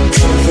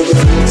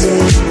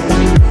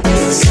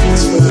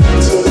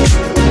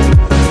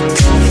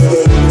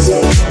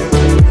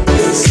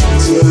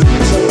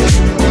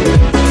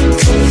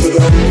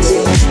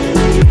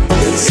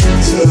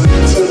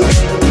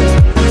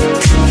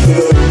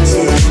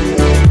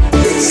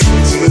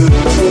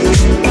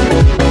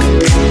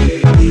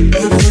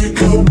 Every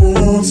girl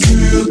wants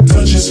to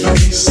touch his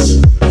face.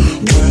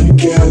 When he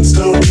gets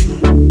down,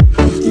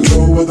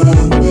 lower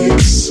than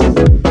base.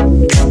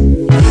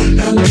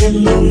 And in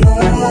the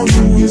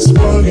morning his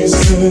body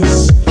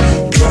says,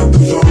 got the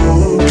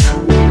funk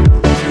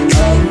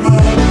out my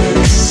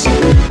place.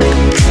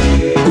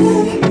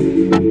 Ooh,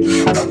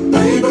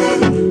 baby,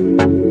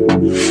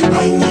 I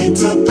need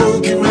a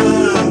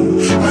boogeyman.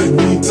 I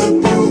need a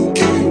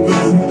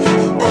boogeyman.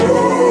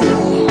 Oh,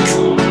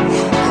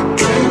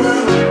 baby.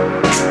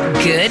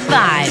 Good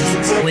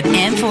vibes with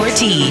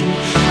M4T.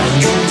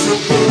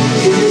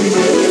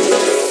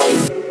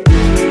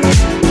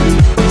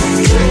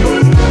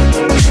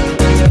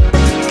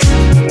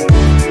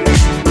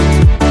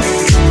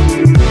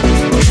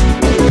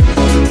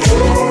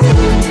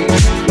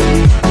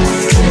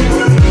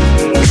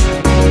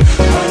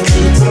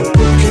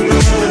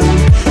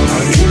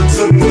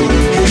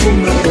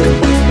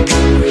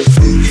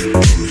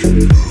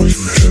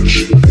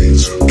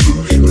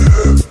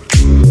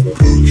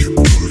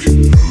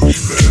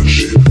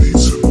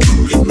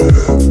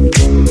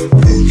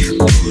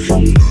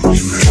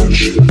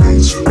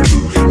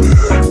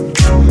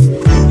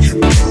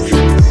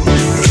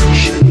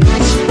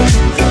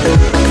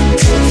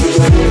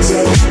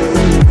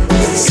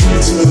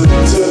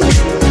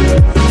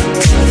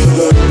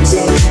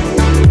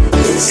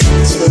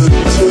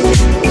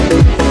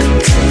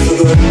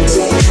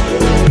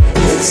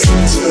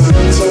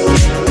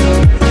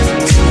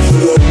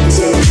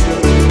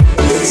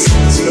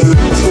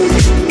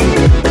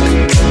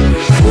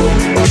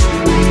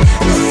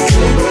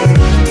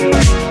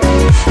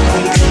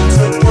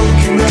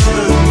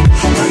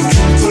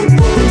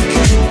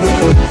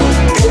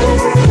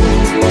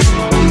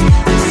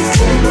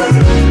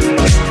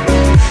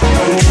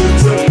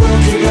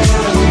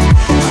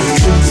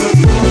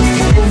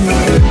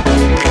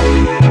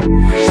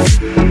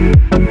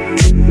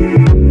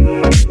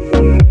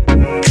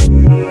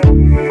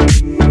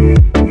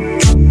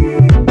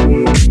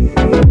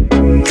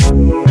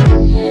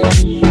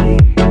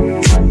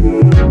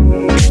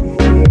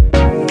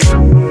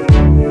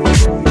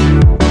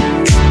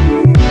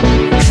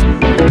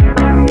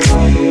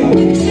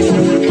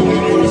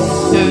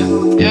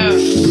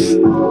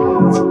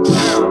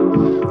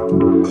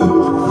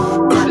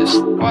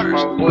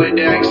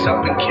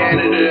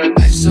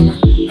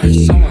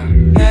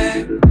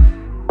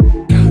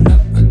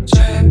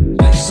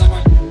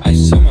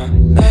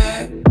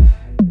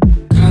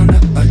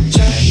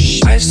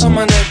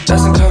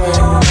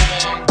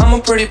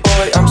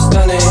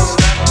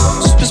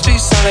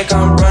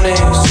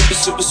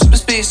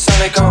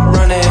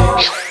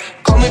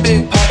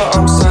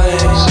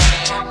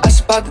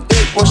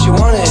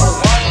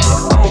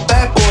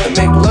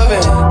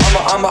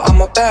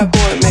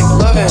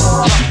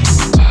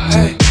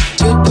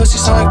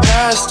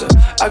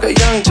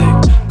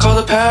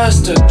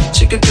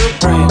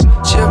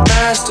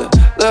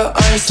 Lil'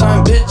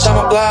 Einstein, bitch,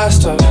 I'm a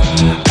blaster. I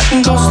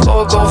can go slow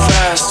or go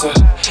faster.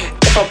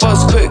 If I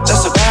bust quick,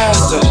 that's a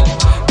bastard.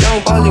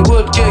 Young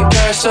Bollywood, get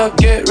cash up,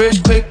 get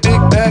rich quick, big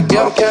bag,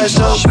 yeah, I'm cash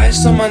up.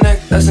 Ice on my neck,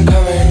 that's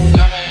incoming.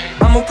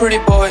 I'm a pretty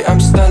boy, I'm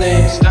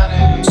stunning.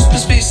 Super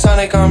speed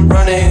Sonic, I'm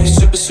running.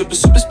 Super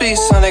speed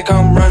Sonic,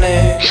 I'm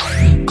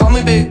running. Call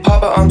me Big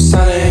Papa, I'm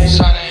Sonic.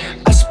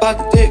 I spot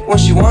the dick when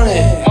she want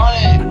it.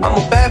 I'm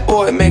a bad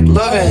boy, make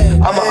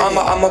lovin'.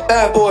 I'm a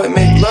bad boy,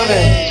 make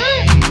lovin'.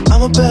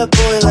 I'm a bad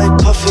boy like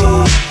Puffy,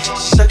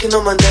 sucking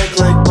on my neck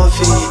like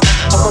Buffy.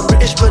 I'm a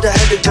British but I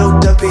had to go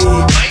duppy.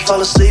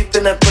 Fall asleep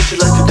in that pussy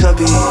like a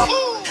cubby.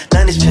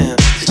 90s pimp,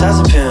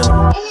 2000 pimp,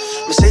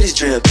 Mercedes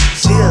drip,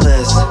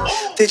 CLS.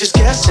 They just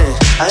guessing,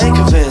 I ain't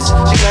convinced.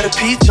 She got a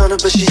peach on her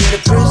but she ain't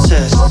a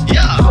princess.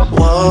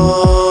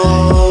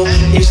 Whoa,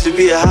 used to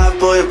be a hot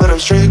boy but I'm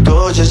straight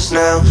gorgeous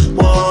now.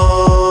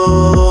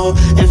 Whoa,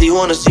 if you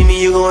wanna see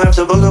me you gon' have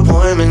to book an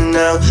appointment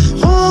now.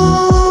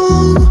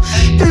 Whoa,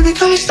 baby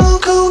call me stone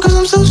cold cause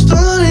I'm so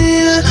stunning,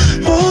 yeah.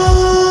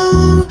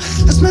 Whoa,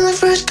 I smell like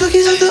fresh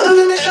cookies at the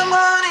oven, make some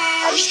money.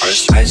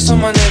 Ice on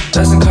my neck,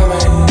 that's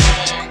incoming.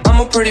 I'm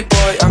a pretty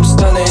boy, I'm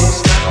stunning.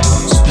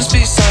 Super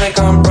speed Sonic,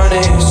 I'm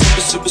running.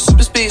 Super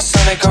speed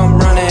Sonic, I'm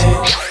running.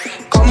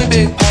 Call me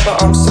Big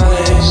Papa, I'm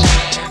Sonic.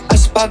 I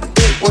spot the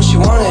dick when she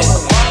want it.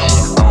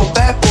 I'm a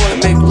bad boy,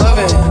 make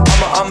lovin'.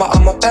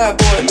 I'm a bad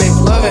boy, make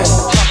lovin'.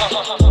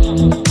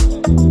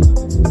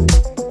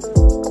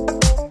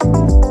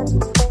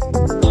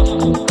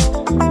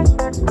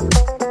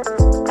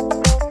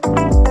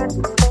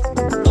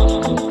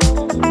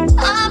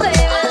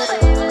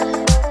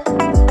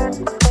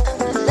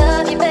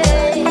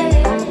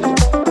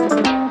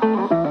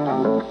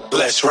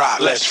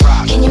 Let's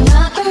rock. Can you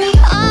rock with me?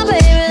 Oh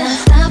baby, not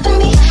stopping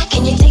me.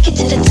 Can you take it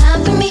to the top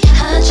of me?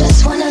 I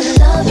just wanna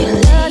love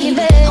you,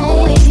 baby.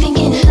 Always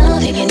thinking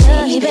of you,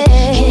 baby.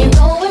 Can you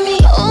roll with me?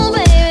 Oh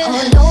baby,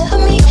 all over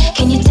me.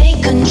 Can you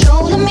take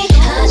control of me?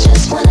 I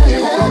just wanna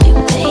love you,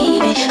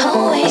 baby.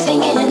 Always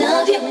thinking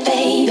of you,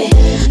 baby.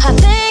 I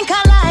think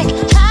I like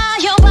how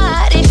your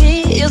body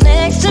feels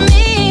next to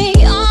me.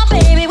 Oh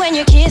baby, when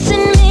you're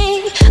kissing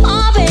me.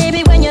 Oh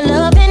baby, when you're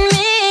loving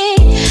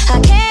me. I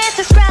can't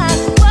describe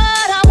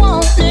what I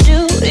wanna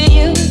do to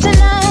you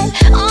tonight.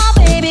 Oh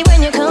baby,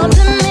 when you come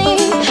to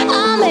me,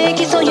 I'll make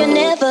it so you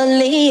never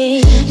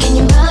leave. Can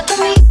you rock with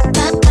me?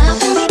 Rock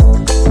with me,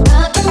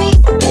 rock with me,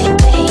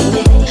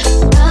 baby.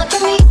 Rock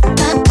with me,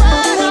 rock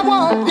what I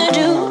wanna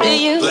do to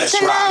you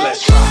tonight.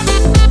 Let's rock.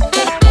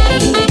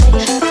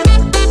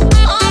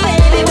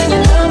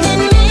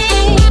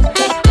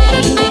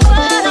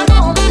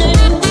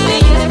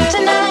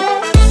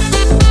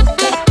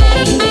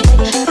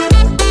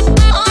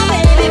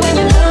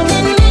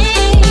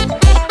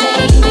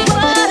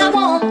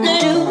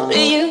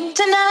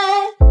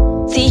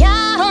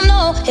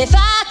 If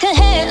I could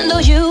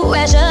handle you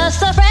as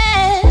just a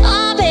friend,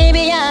 oh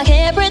baby, I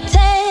can't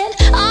pretend.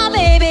 Oh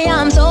baby,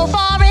 I'm so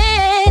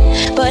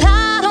foreign, but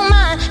I don't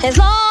mind as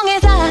long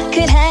as I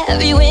could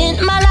have you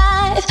in my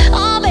life.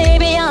 Oh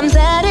baby, I'm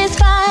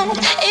satisfied,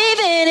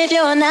 even if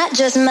you're not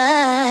just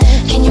mine.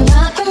 Can you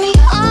rock with me?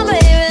 Oh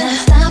baby, not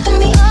stopping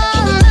me. Can you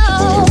take it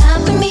to the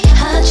top of me?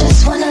 I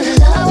just wanna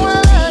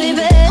love you,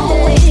 baby.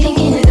 Always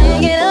thinking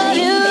of you. Can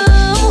you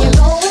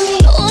roll with me?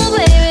 Oh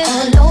baby,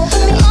 all over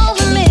me,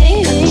 over me.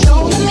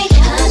 Control me.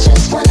 I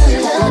just wanna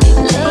love you,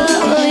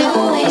 baby.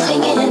 Always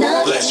thinking of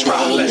you. Let's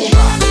rock.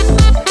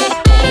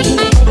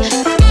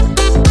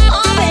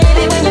 Oh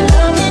baby, when you're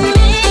loving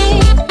me,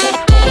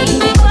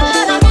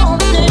 what I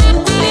wanna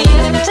do to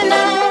you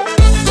tonight.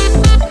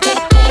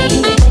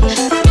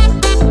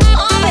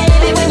 Oh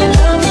baby, when you're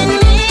loving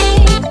me,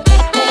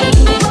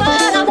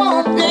 what I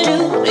wanna do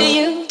to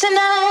you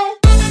tonight.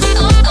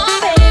 Oh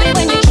baby,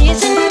 when you're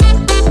kissing.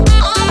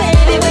 Oh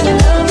baby, when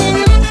you're loving.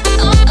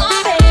 Oh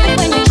baby,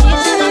 when you're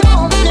kissing, I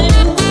wanna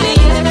do to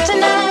you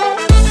tonight.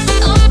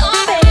 Oh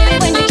baby,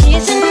 when you're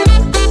kissing.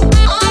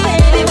 Oh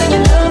baby, when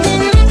you're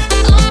loving.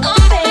 Oh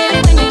baby,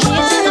 when you're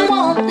kissing, I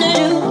wanna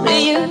do to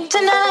you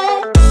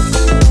tonight.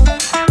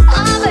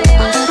 Oh baby,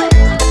 love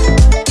you,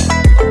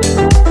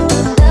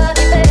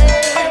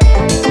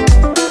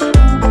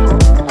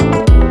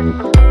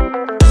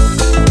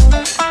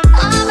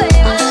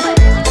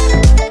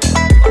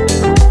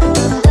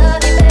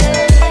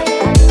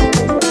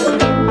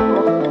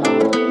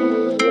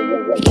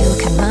 You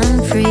can run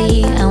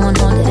free, I won't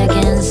hold it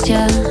against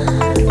ya.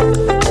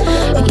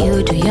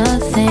 You do your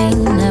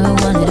thing, never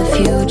wanted a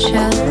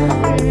future.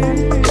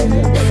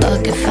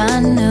 Fuck if I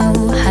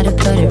knew how to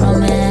put it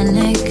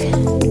romantic.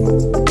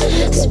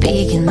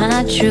 Speaking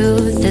my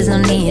truth, there's no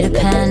need to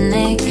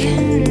panic.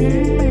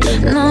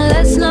 No,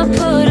 let's not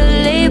put a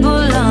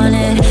label on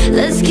it.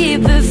 Let's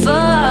keep it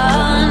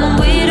fun.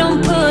 We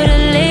don't put a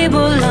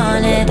label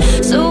on it,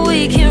 so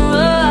we can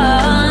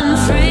run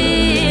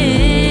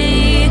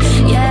free.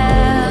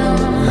 Yeah,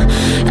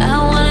 I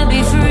wanna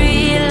be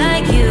free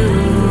like you.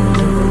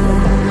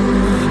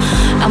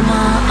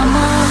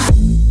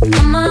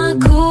 I'm a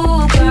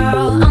cool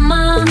girl. I'm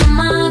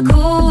a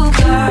cool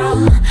girl.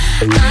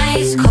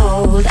 Ice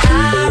cold,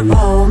 I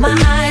roll my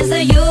eyes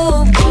at you,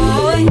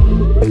 boy.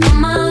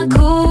 I'm a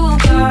cool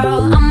girl.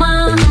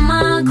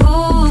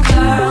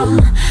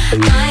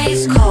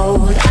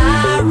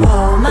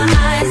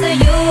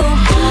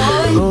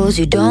 clothes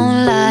you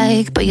don't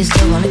like, but you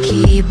still wanna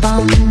keep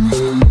them.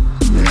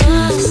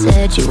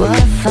 Said you were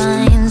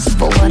fine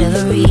for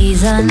whatever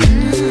reason.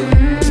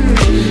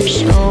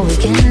 Sure, we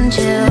can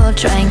chill,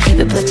 try and keep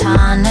it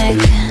platonic.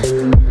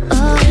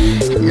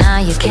 Now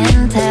you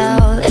can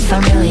tell if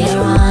I'm really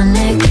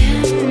ironic.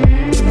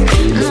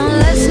 No,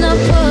 let's not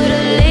put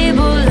a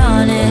label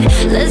on it.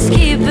 Let's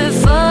keep it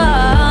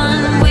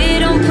fun. We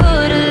don't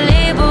put a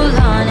label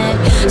on it,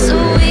 so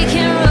we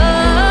can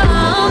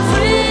run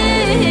free.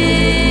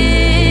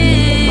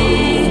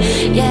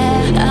 Yeah,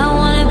 I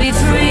wanna be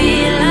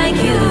free like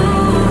you.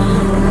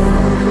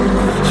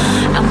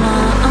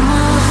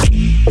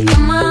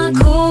 I'm a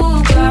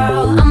cool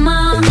girl. I'm a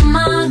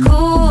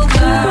cool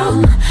girl.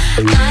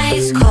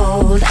 Ice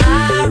cold,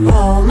 I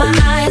roll my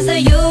eyes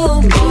at you,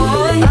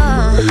 boy.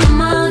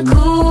 I'm a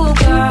cool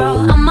girl.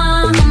 I'm a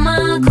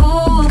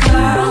cool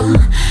girl.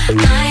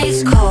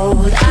 Ice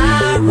cold, I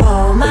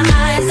roll my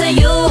eyes at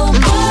you,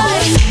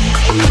 boy.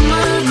 I'm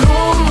a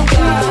cool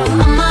girl.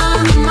 I'm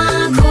a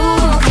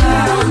cool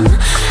girl.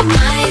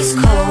 Ice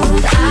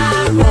cold, I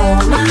roll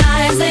my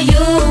eyes at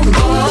you,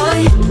 boy.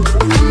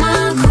 I'm a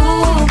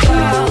cool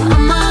girl.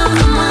 I'm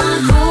a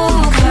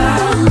cool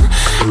girl.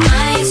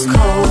 Ice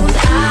cold,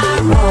 I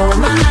roll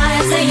my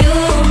eyes at you,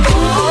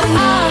 boy.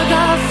 I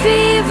got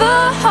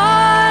fever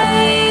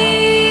highs.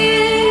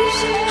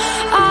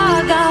 I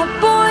got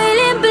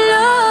boiling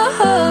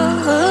blood.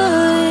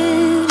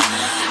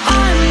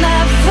 I'm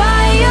that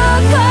fire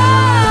kind.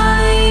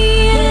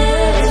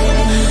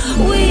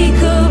 We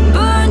could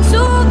burn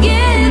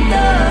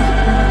together.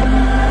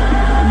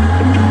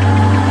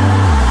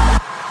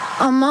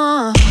 I'm a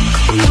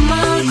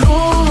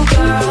cool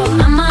girl.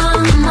 I'm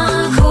a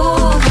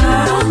cool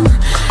girl.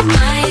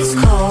 Ice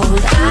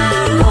cold, I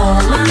roll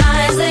my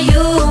eyes at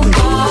you,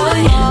 boy.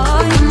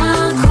 I'm a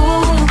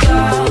cool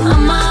girl.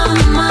 I'm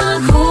a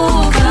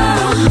cool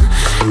girl.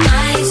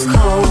 Ice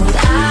cold,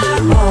 I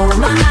roll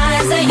my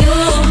eyes at you,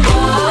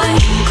 boy.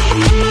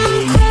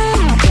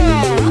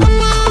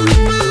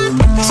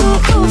 Too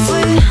cool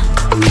for you.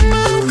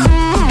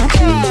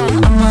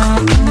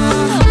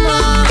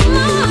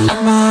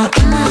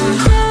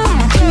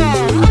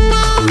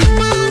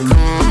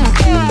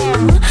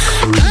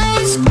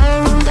 Ice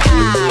cold, I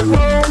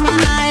roll my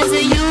eyes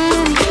at you,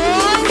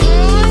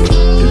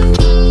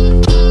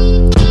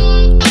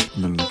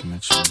 I've been looking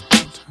at you.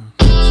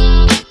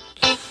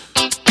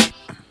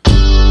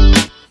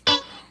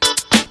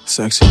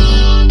 Sexy.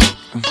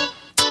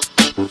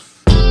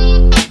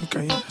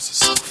 Okay, yeah, that's a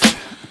so fat.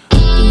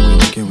 Been waiting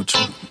to get with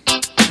you.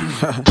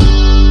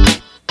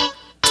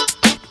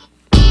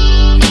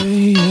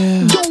 Hey, yeah.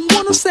 Don't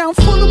wanna sound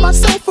full of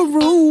myself or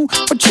rude,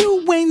 but you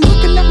ain't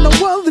looking at no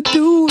other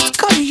dudes,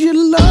 'cause you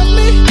love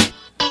me.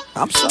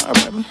 I'm sorry,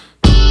 baby.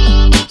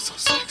 So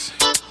sexy.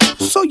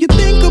 So you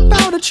think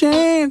about a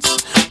chance.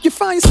 You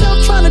find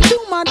yourself trying to do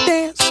my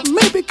dance.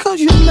 Maybe 'cause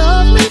you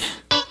love me.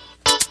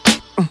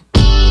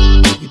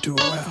 You do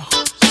it well.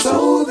 So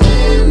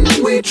then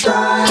we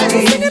try.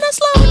 Sing it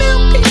slow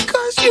down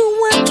because you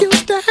weren't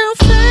used to how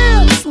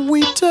fast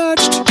we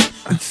touched.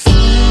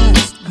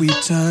 Fast we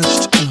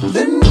touched.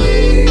 Then we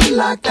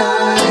locked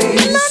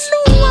eyes. And I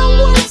knew I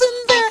wasn't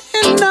there,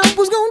 and I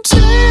was gonna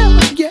tear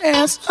your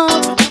ass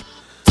up.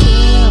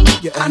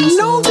 I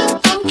know that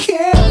I'm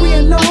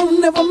carrying on.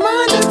 Never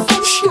mind if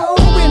I'm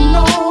showing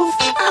off.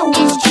 I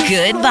was just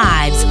Good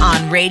vibes on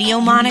Radio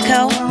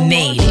Monaco,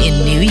 made in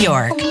New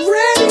York.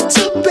 ready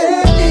to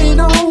bet it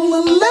on,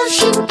 unless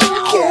you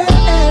don't care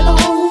at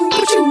all.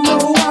 But you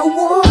know I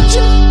want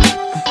you.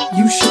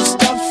 You should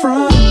stop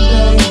fronting,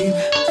 babe.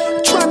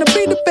 Trying to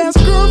be the best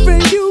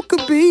girlfriend you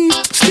could be.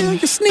 Still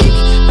you sneak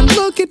and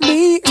look at me,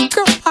 and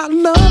girl, I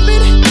love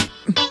it.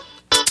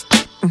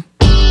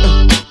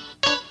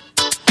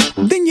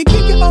 Then you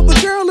give your other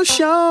girl a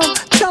shove.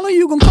 Tell her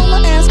you gon' call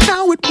her, ask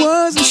how it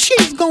was, and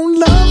she's gon'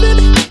 love it.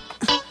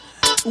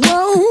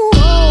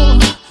 Whoa,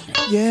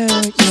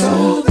 yeah.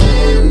 So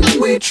then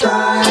we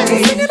try.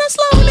 Sing it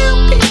slow down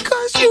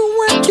because you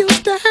weren't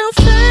used to how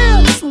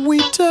fast we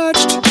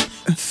touched.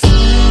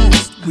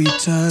 Fast we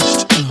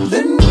touched.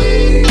 Then we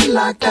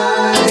locked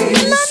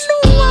eyes. And I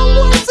knew I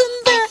wasn't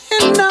there,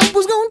 and I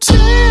was gonna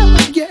tear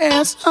your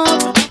ass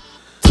up.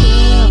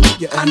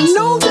 I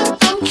know that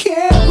I'm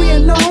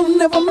carrying on.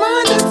 Never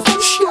mind if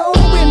I'm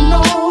showing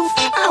off.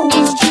 I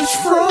was just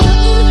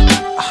frontin'.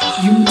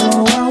 You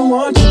know I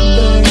want you,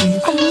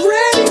 babe. I'm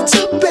ready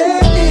to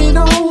bet it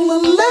on,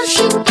 unless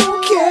you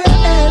don't care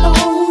at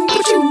all.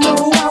 But you know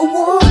I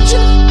want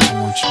you.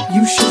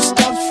 You should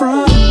stop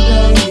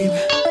frontin', babe.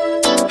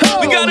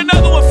 We got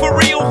another one for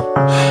real.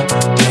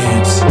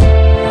 Dance.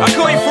 I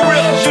call you for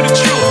real, 'cause you the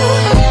truth.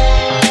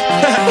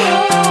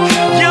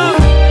 Young,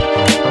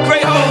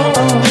 great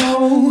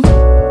home.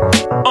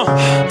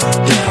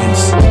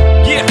 Dance.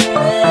 Yeah.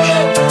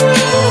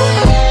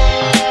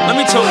 Let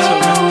me talk to you.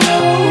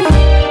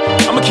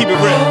 I'ma keep it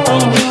real.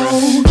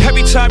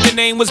 Every time your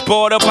name was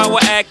brought up, I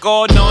would act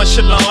all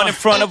nonchalant and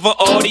front of an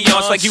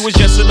audience like you was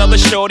just another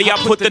shorty. I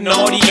put the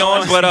naughty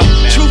on, but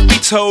truth be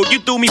told, you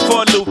threw me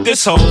for a loop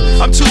this whole.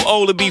 I'm too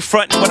old to be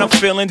frontin' when I'm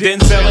feeling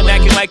Denzel and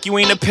acting like you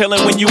ain't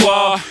appealing when you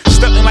are.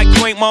 Stuntin' like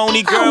you ain't my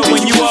only girl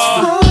when you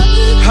are.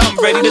 I'm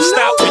ready to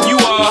stop when you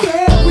are.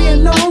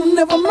 Carrying on,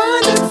 never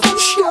mind if I'm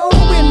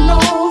showing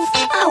off.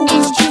 I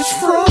was just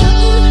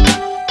frontin'.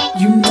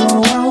 You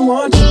know I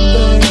want you,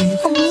 babe.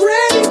 I'm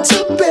ready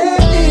to bet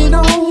it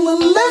on,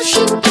 unless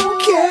you don't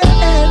care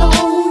at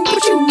all.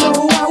 But you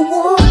know I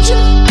want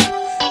you.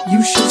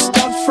 You should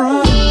stop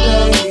frontin',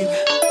 babe.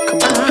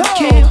 Come on. I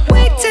can't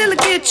wait till I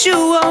get you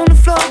on the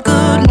floor,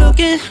 good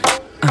looking.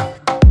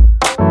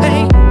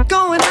 Hey,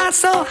 going out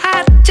so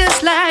hot,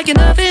 just like an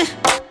oven.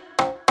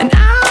 And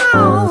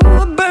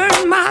I'll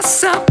burn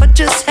myself, I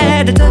just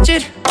had to touch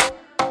it.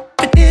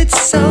 But it's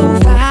so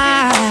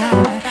fine,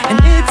 and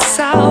it's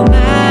all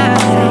mine,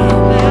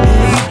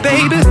 hey,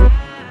 baby.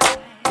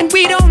 And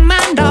we don't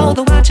mind all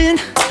the watching.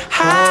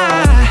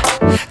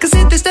 Cause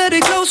if they study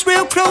close,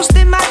 real close,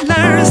 they might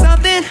learn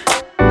something.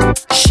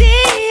 She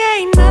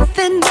ain't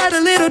nothing but a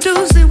little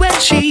doozy when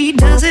she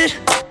does it.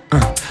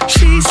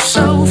 She's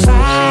so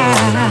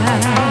fine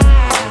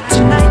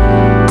tonight.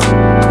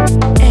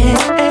 And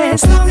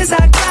as long as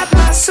I got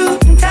my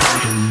suit and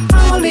tie,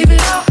 I'ma leave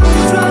it all on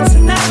the floor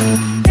tonight.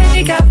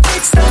 Ain't got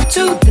fixed up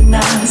to the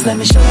nines. Let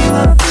me show you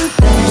a few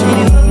things.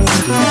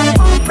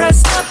 All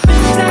pressed up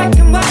in black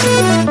and white.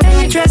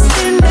 And you're dressed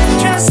in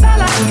that dress I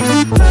like.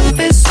 Love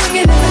is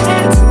swinging in the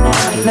air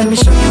tonight. Let me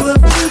show you a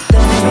few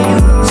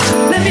things.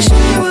 Let me show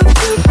you a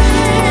few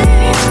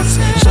things.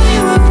 Show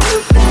you a few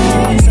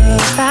things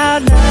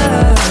about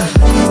love.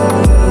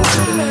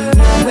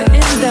 Now we're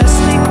in the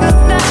sneak of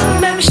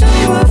love. Let me show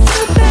you a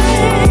few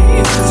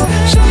things.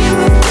 Show you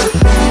a few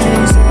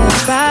things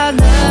about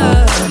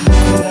love.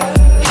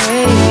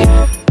 Hey,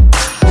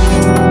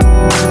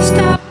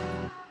 stop.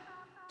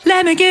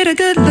 Let me get a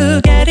good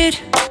look at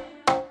it.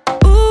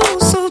 Ooh,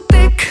 so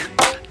thick.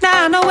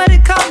 Now I know what they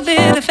call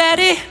it, a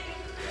fatty.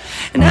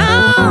 And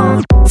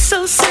I'm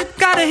so sick,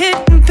 got a hit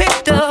and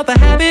picked up a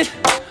habit.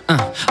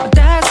 But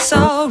that's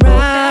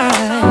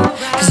alright,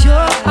 cause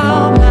you're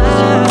all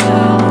mine.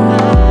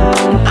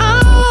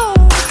 Oh,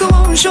 go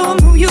on, show 'em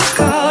who you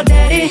call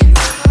daddy.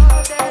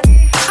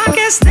 I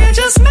guess they're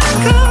just mad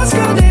cause,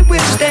 girl, they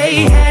wish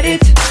they had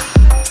it.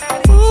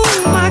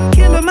 Ooh, my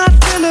killer, my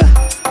thriller.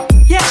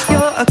 Yeah,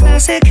 you're a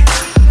classic.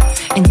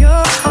 And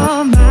you're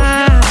all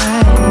mine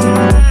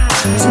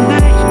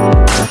tonight.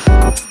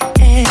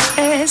 And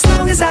as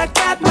long as I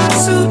got my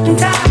suit and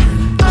tie,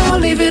 I'ma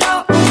leave it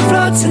all on the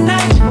floor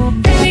tonight.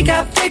 And it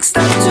got fixed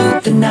up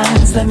to the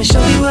nines. Let me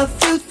show you a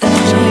few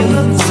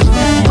things.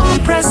 All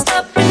pressed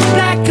up in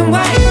black and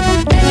white.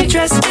 And you're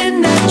dressed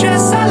in that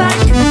dress I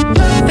like.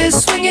 Love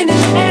is swinging in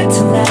the air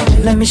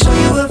tonight. Let me show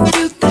you a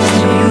few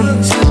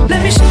things.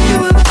 Let me show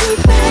you a few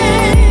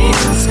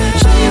things.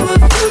 Show you a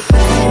few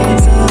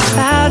things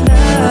about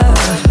love.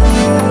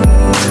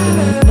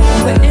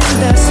 Now we're in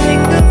the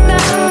sneak of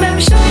love. Let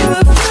me show you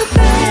a few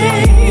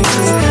things.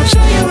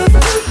 Show you a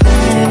few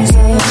things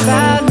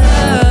about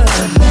love.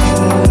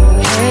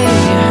 Hey.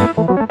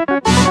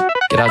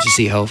 Get out your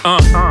seat, ho.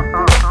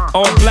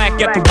 All black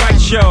at the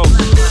white show.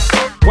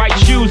 White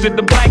shoes at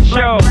the black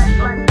show.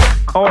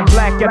 All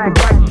black at the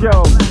white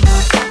show.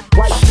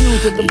 White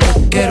shoes at the black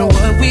show. Get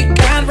what we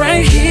got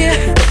right here.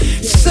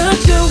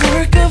 Such a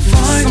work of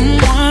art.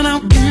 Someone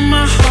I'll give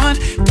my heart.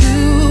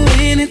 Do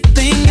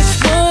anything, it's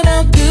what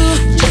I'll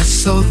do.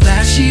 Just so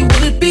that she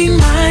would be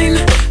mine.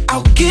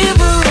 I'll give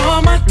her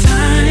all my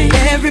time.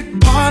 Every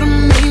part of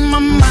me, my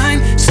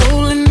mind,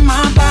 soul and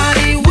my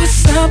body.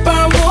 What's up,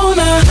 I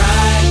wanna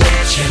ride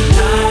with you,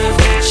 love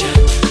with you.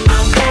 I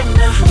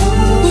wanna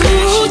move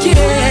with you.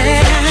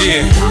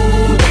 Yeah.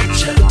 Move with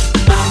you.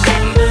 I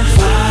wanna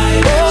fight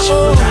with you,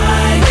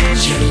 ride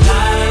with you,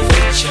 love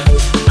with you.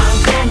 I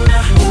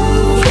wanna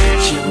move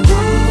with you,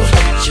 move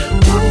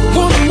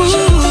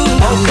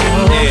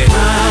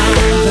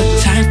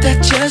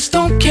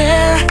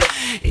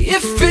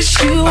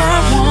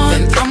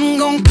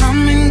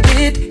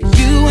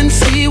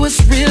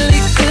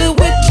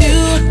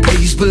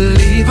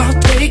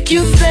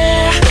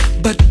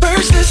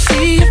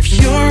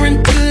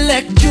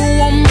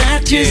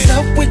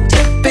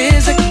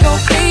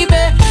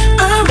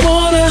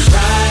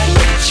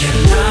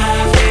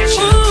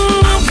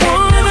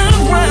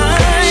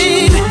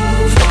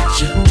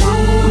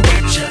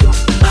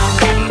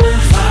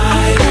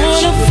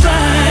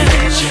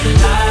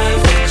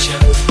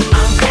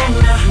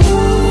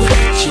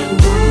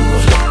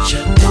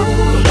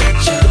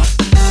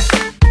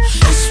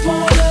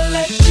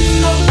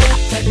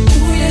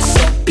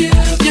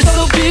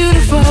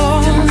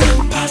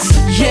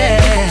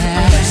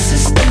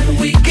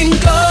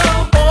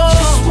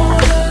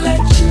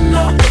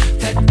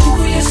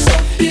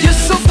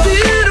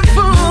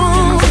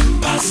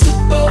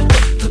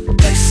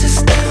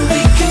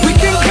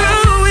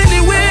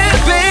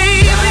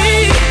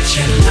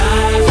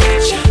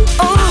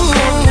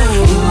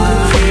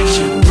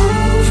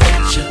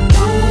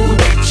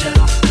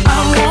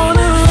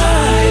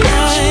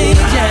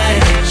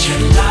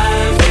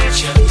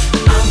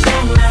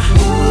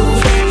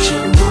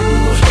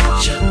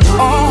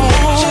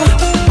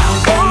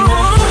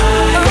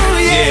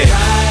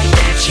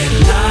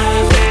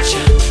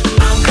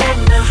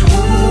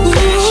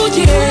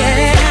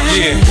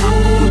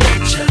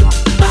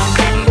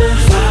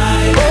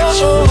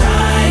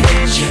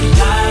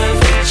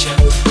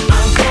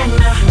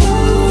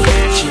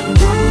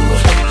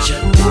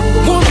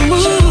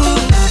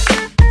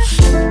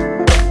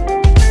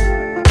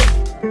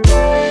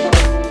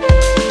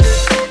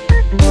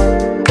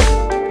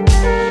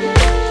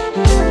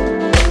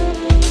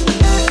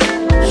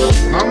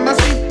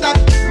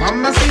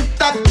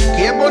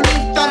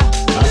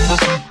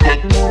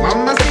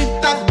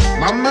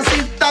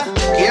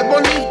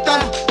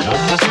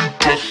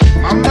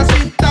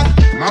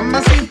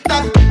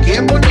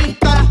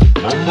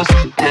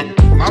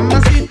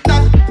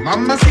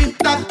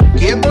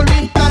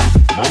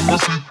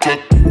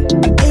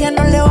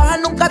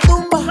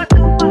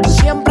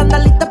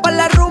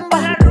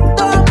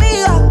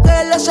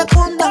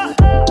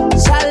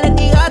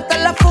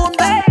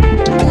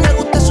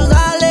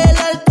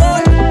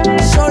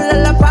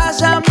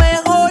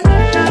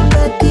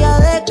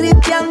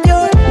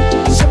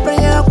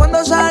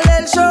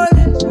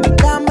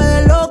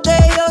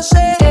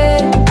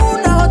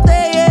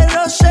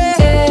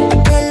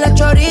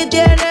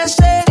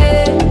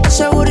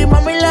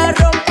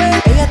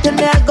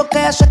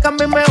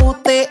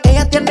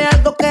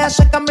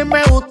mí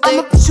me gusta.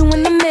 I'ma put you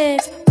in the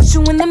mix, put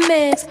you in the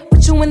mix,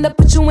 put you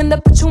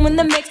in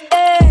the mix.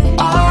 Hey.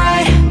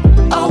 Alright,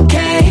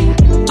 okay.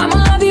 I'ma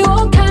love you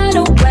all kind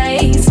of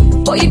ways.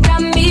 Boy, you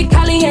got me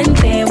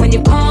caliente when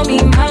you call me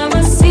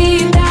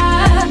mamacita.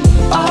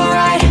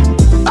 Alright,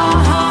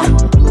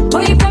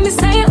 boy, you got me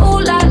saying ooh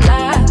la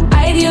la.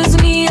 Ay, Dios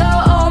mío,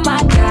 oh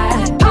my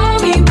God. Call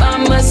me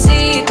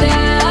mamacita.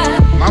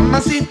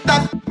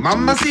 Mamacita,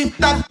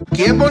 mamacita,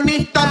 qué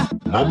bonita.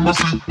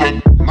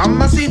 Mamacita,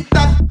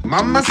 mamacita,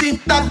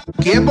 mamacita,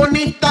 qué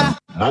bonita.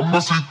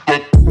 Mamacita,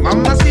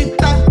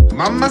 mamacita,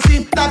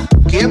 mamacita,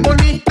 qué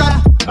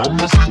bonita.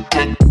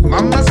 Mamacita,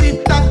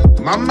 mamacita,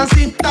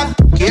 mamacita,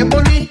 qué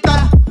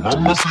bonita.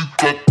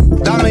 Mamacita.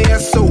 Dame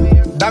eso,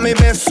 dame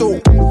beso,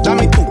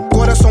 dame tu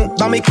corazón,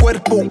 dame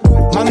cuerpo.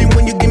 Mami,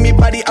 when you give me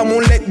body, I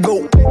won't let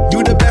go.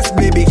 You the best,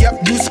 baby, yep,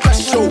 you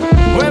special.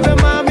 Mueve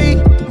mami,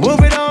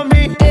 move it on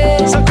me.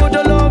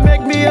 Sacudolo,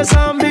 make me a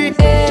zombie.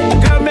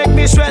 Girl, make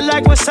me sweat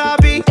like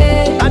wasabi.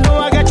 I know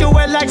I got you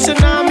wet like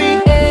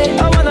tsunami.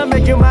 I wanna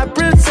make you my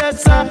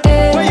princess.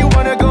 Where you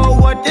wanna go,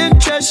 what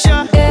interests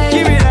ya?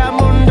 Give me that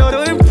mundo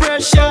to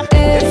impress ya.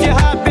 If you're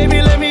hot,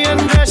 baby, let me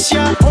undress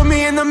ya. Put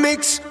me in the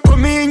mix, put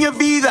me in your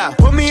vida.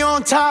 Put me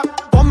on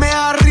top, ponme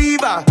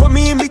arriba. Put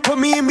me in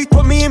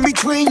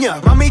between ya.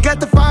 Mami got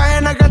the fire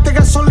and I got the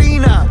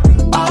gasolina.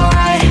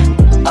 Alright,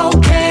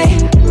 okay.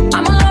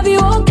 I'ma love you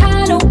all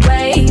kind of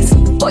ways.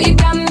 Boy, you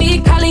got me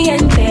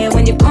caliente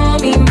when you call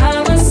me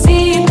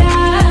mamacita.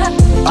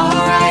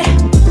 Alright,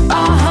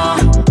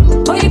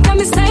 boy, you got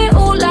me saying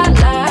ooh la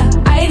la.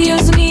 Ay,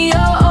 Dios mío,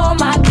 oh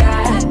my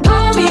God.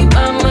 Call me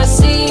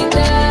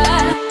mamacita.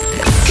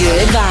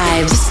 Good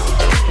vibes.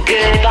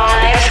 Good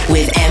vibes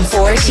with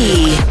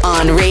M4T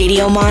on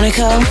Radio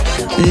Monaco,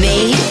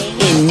 made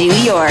in New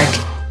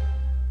York.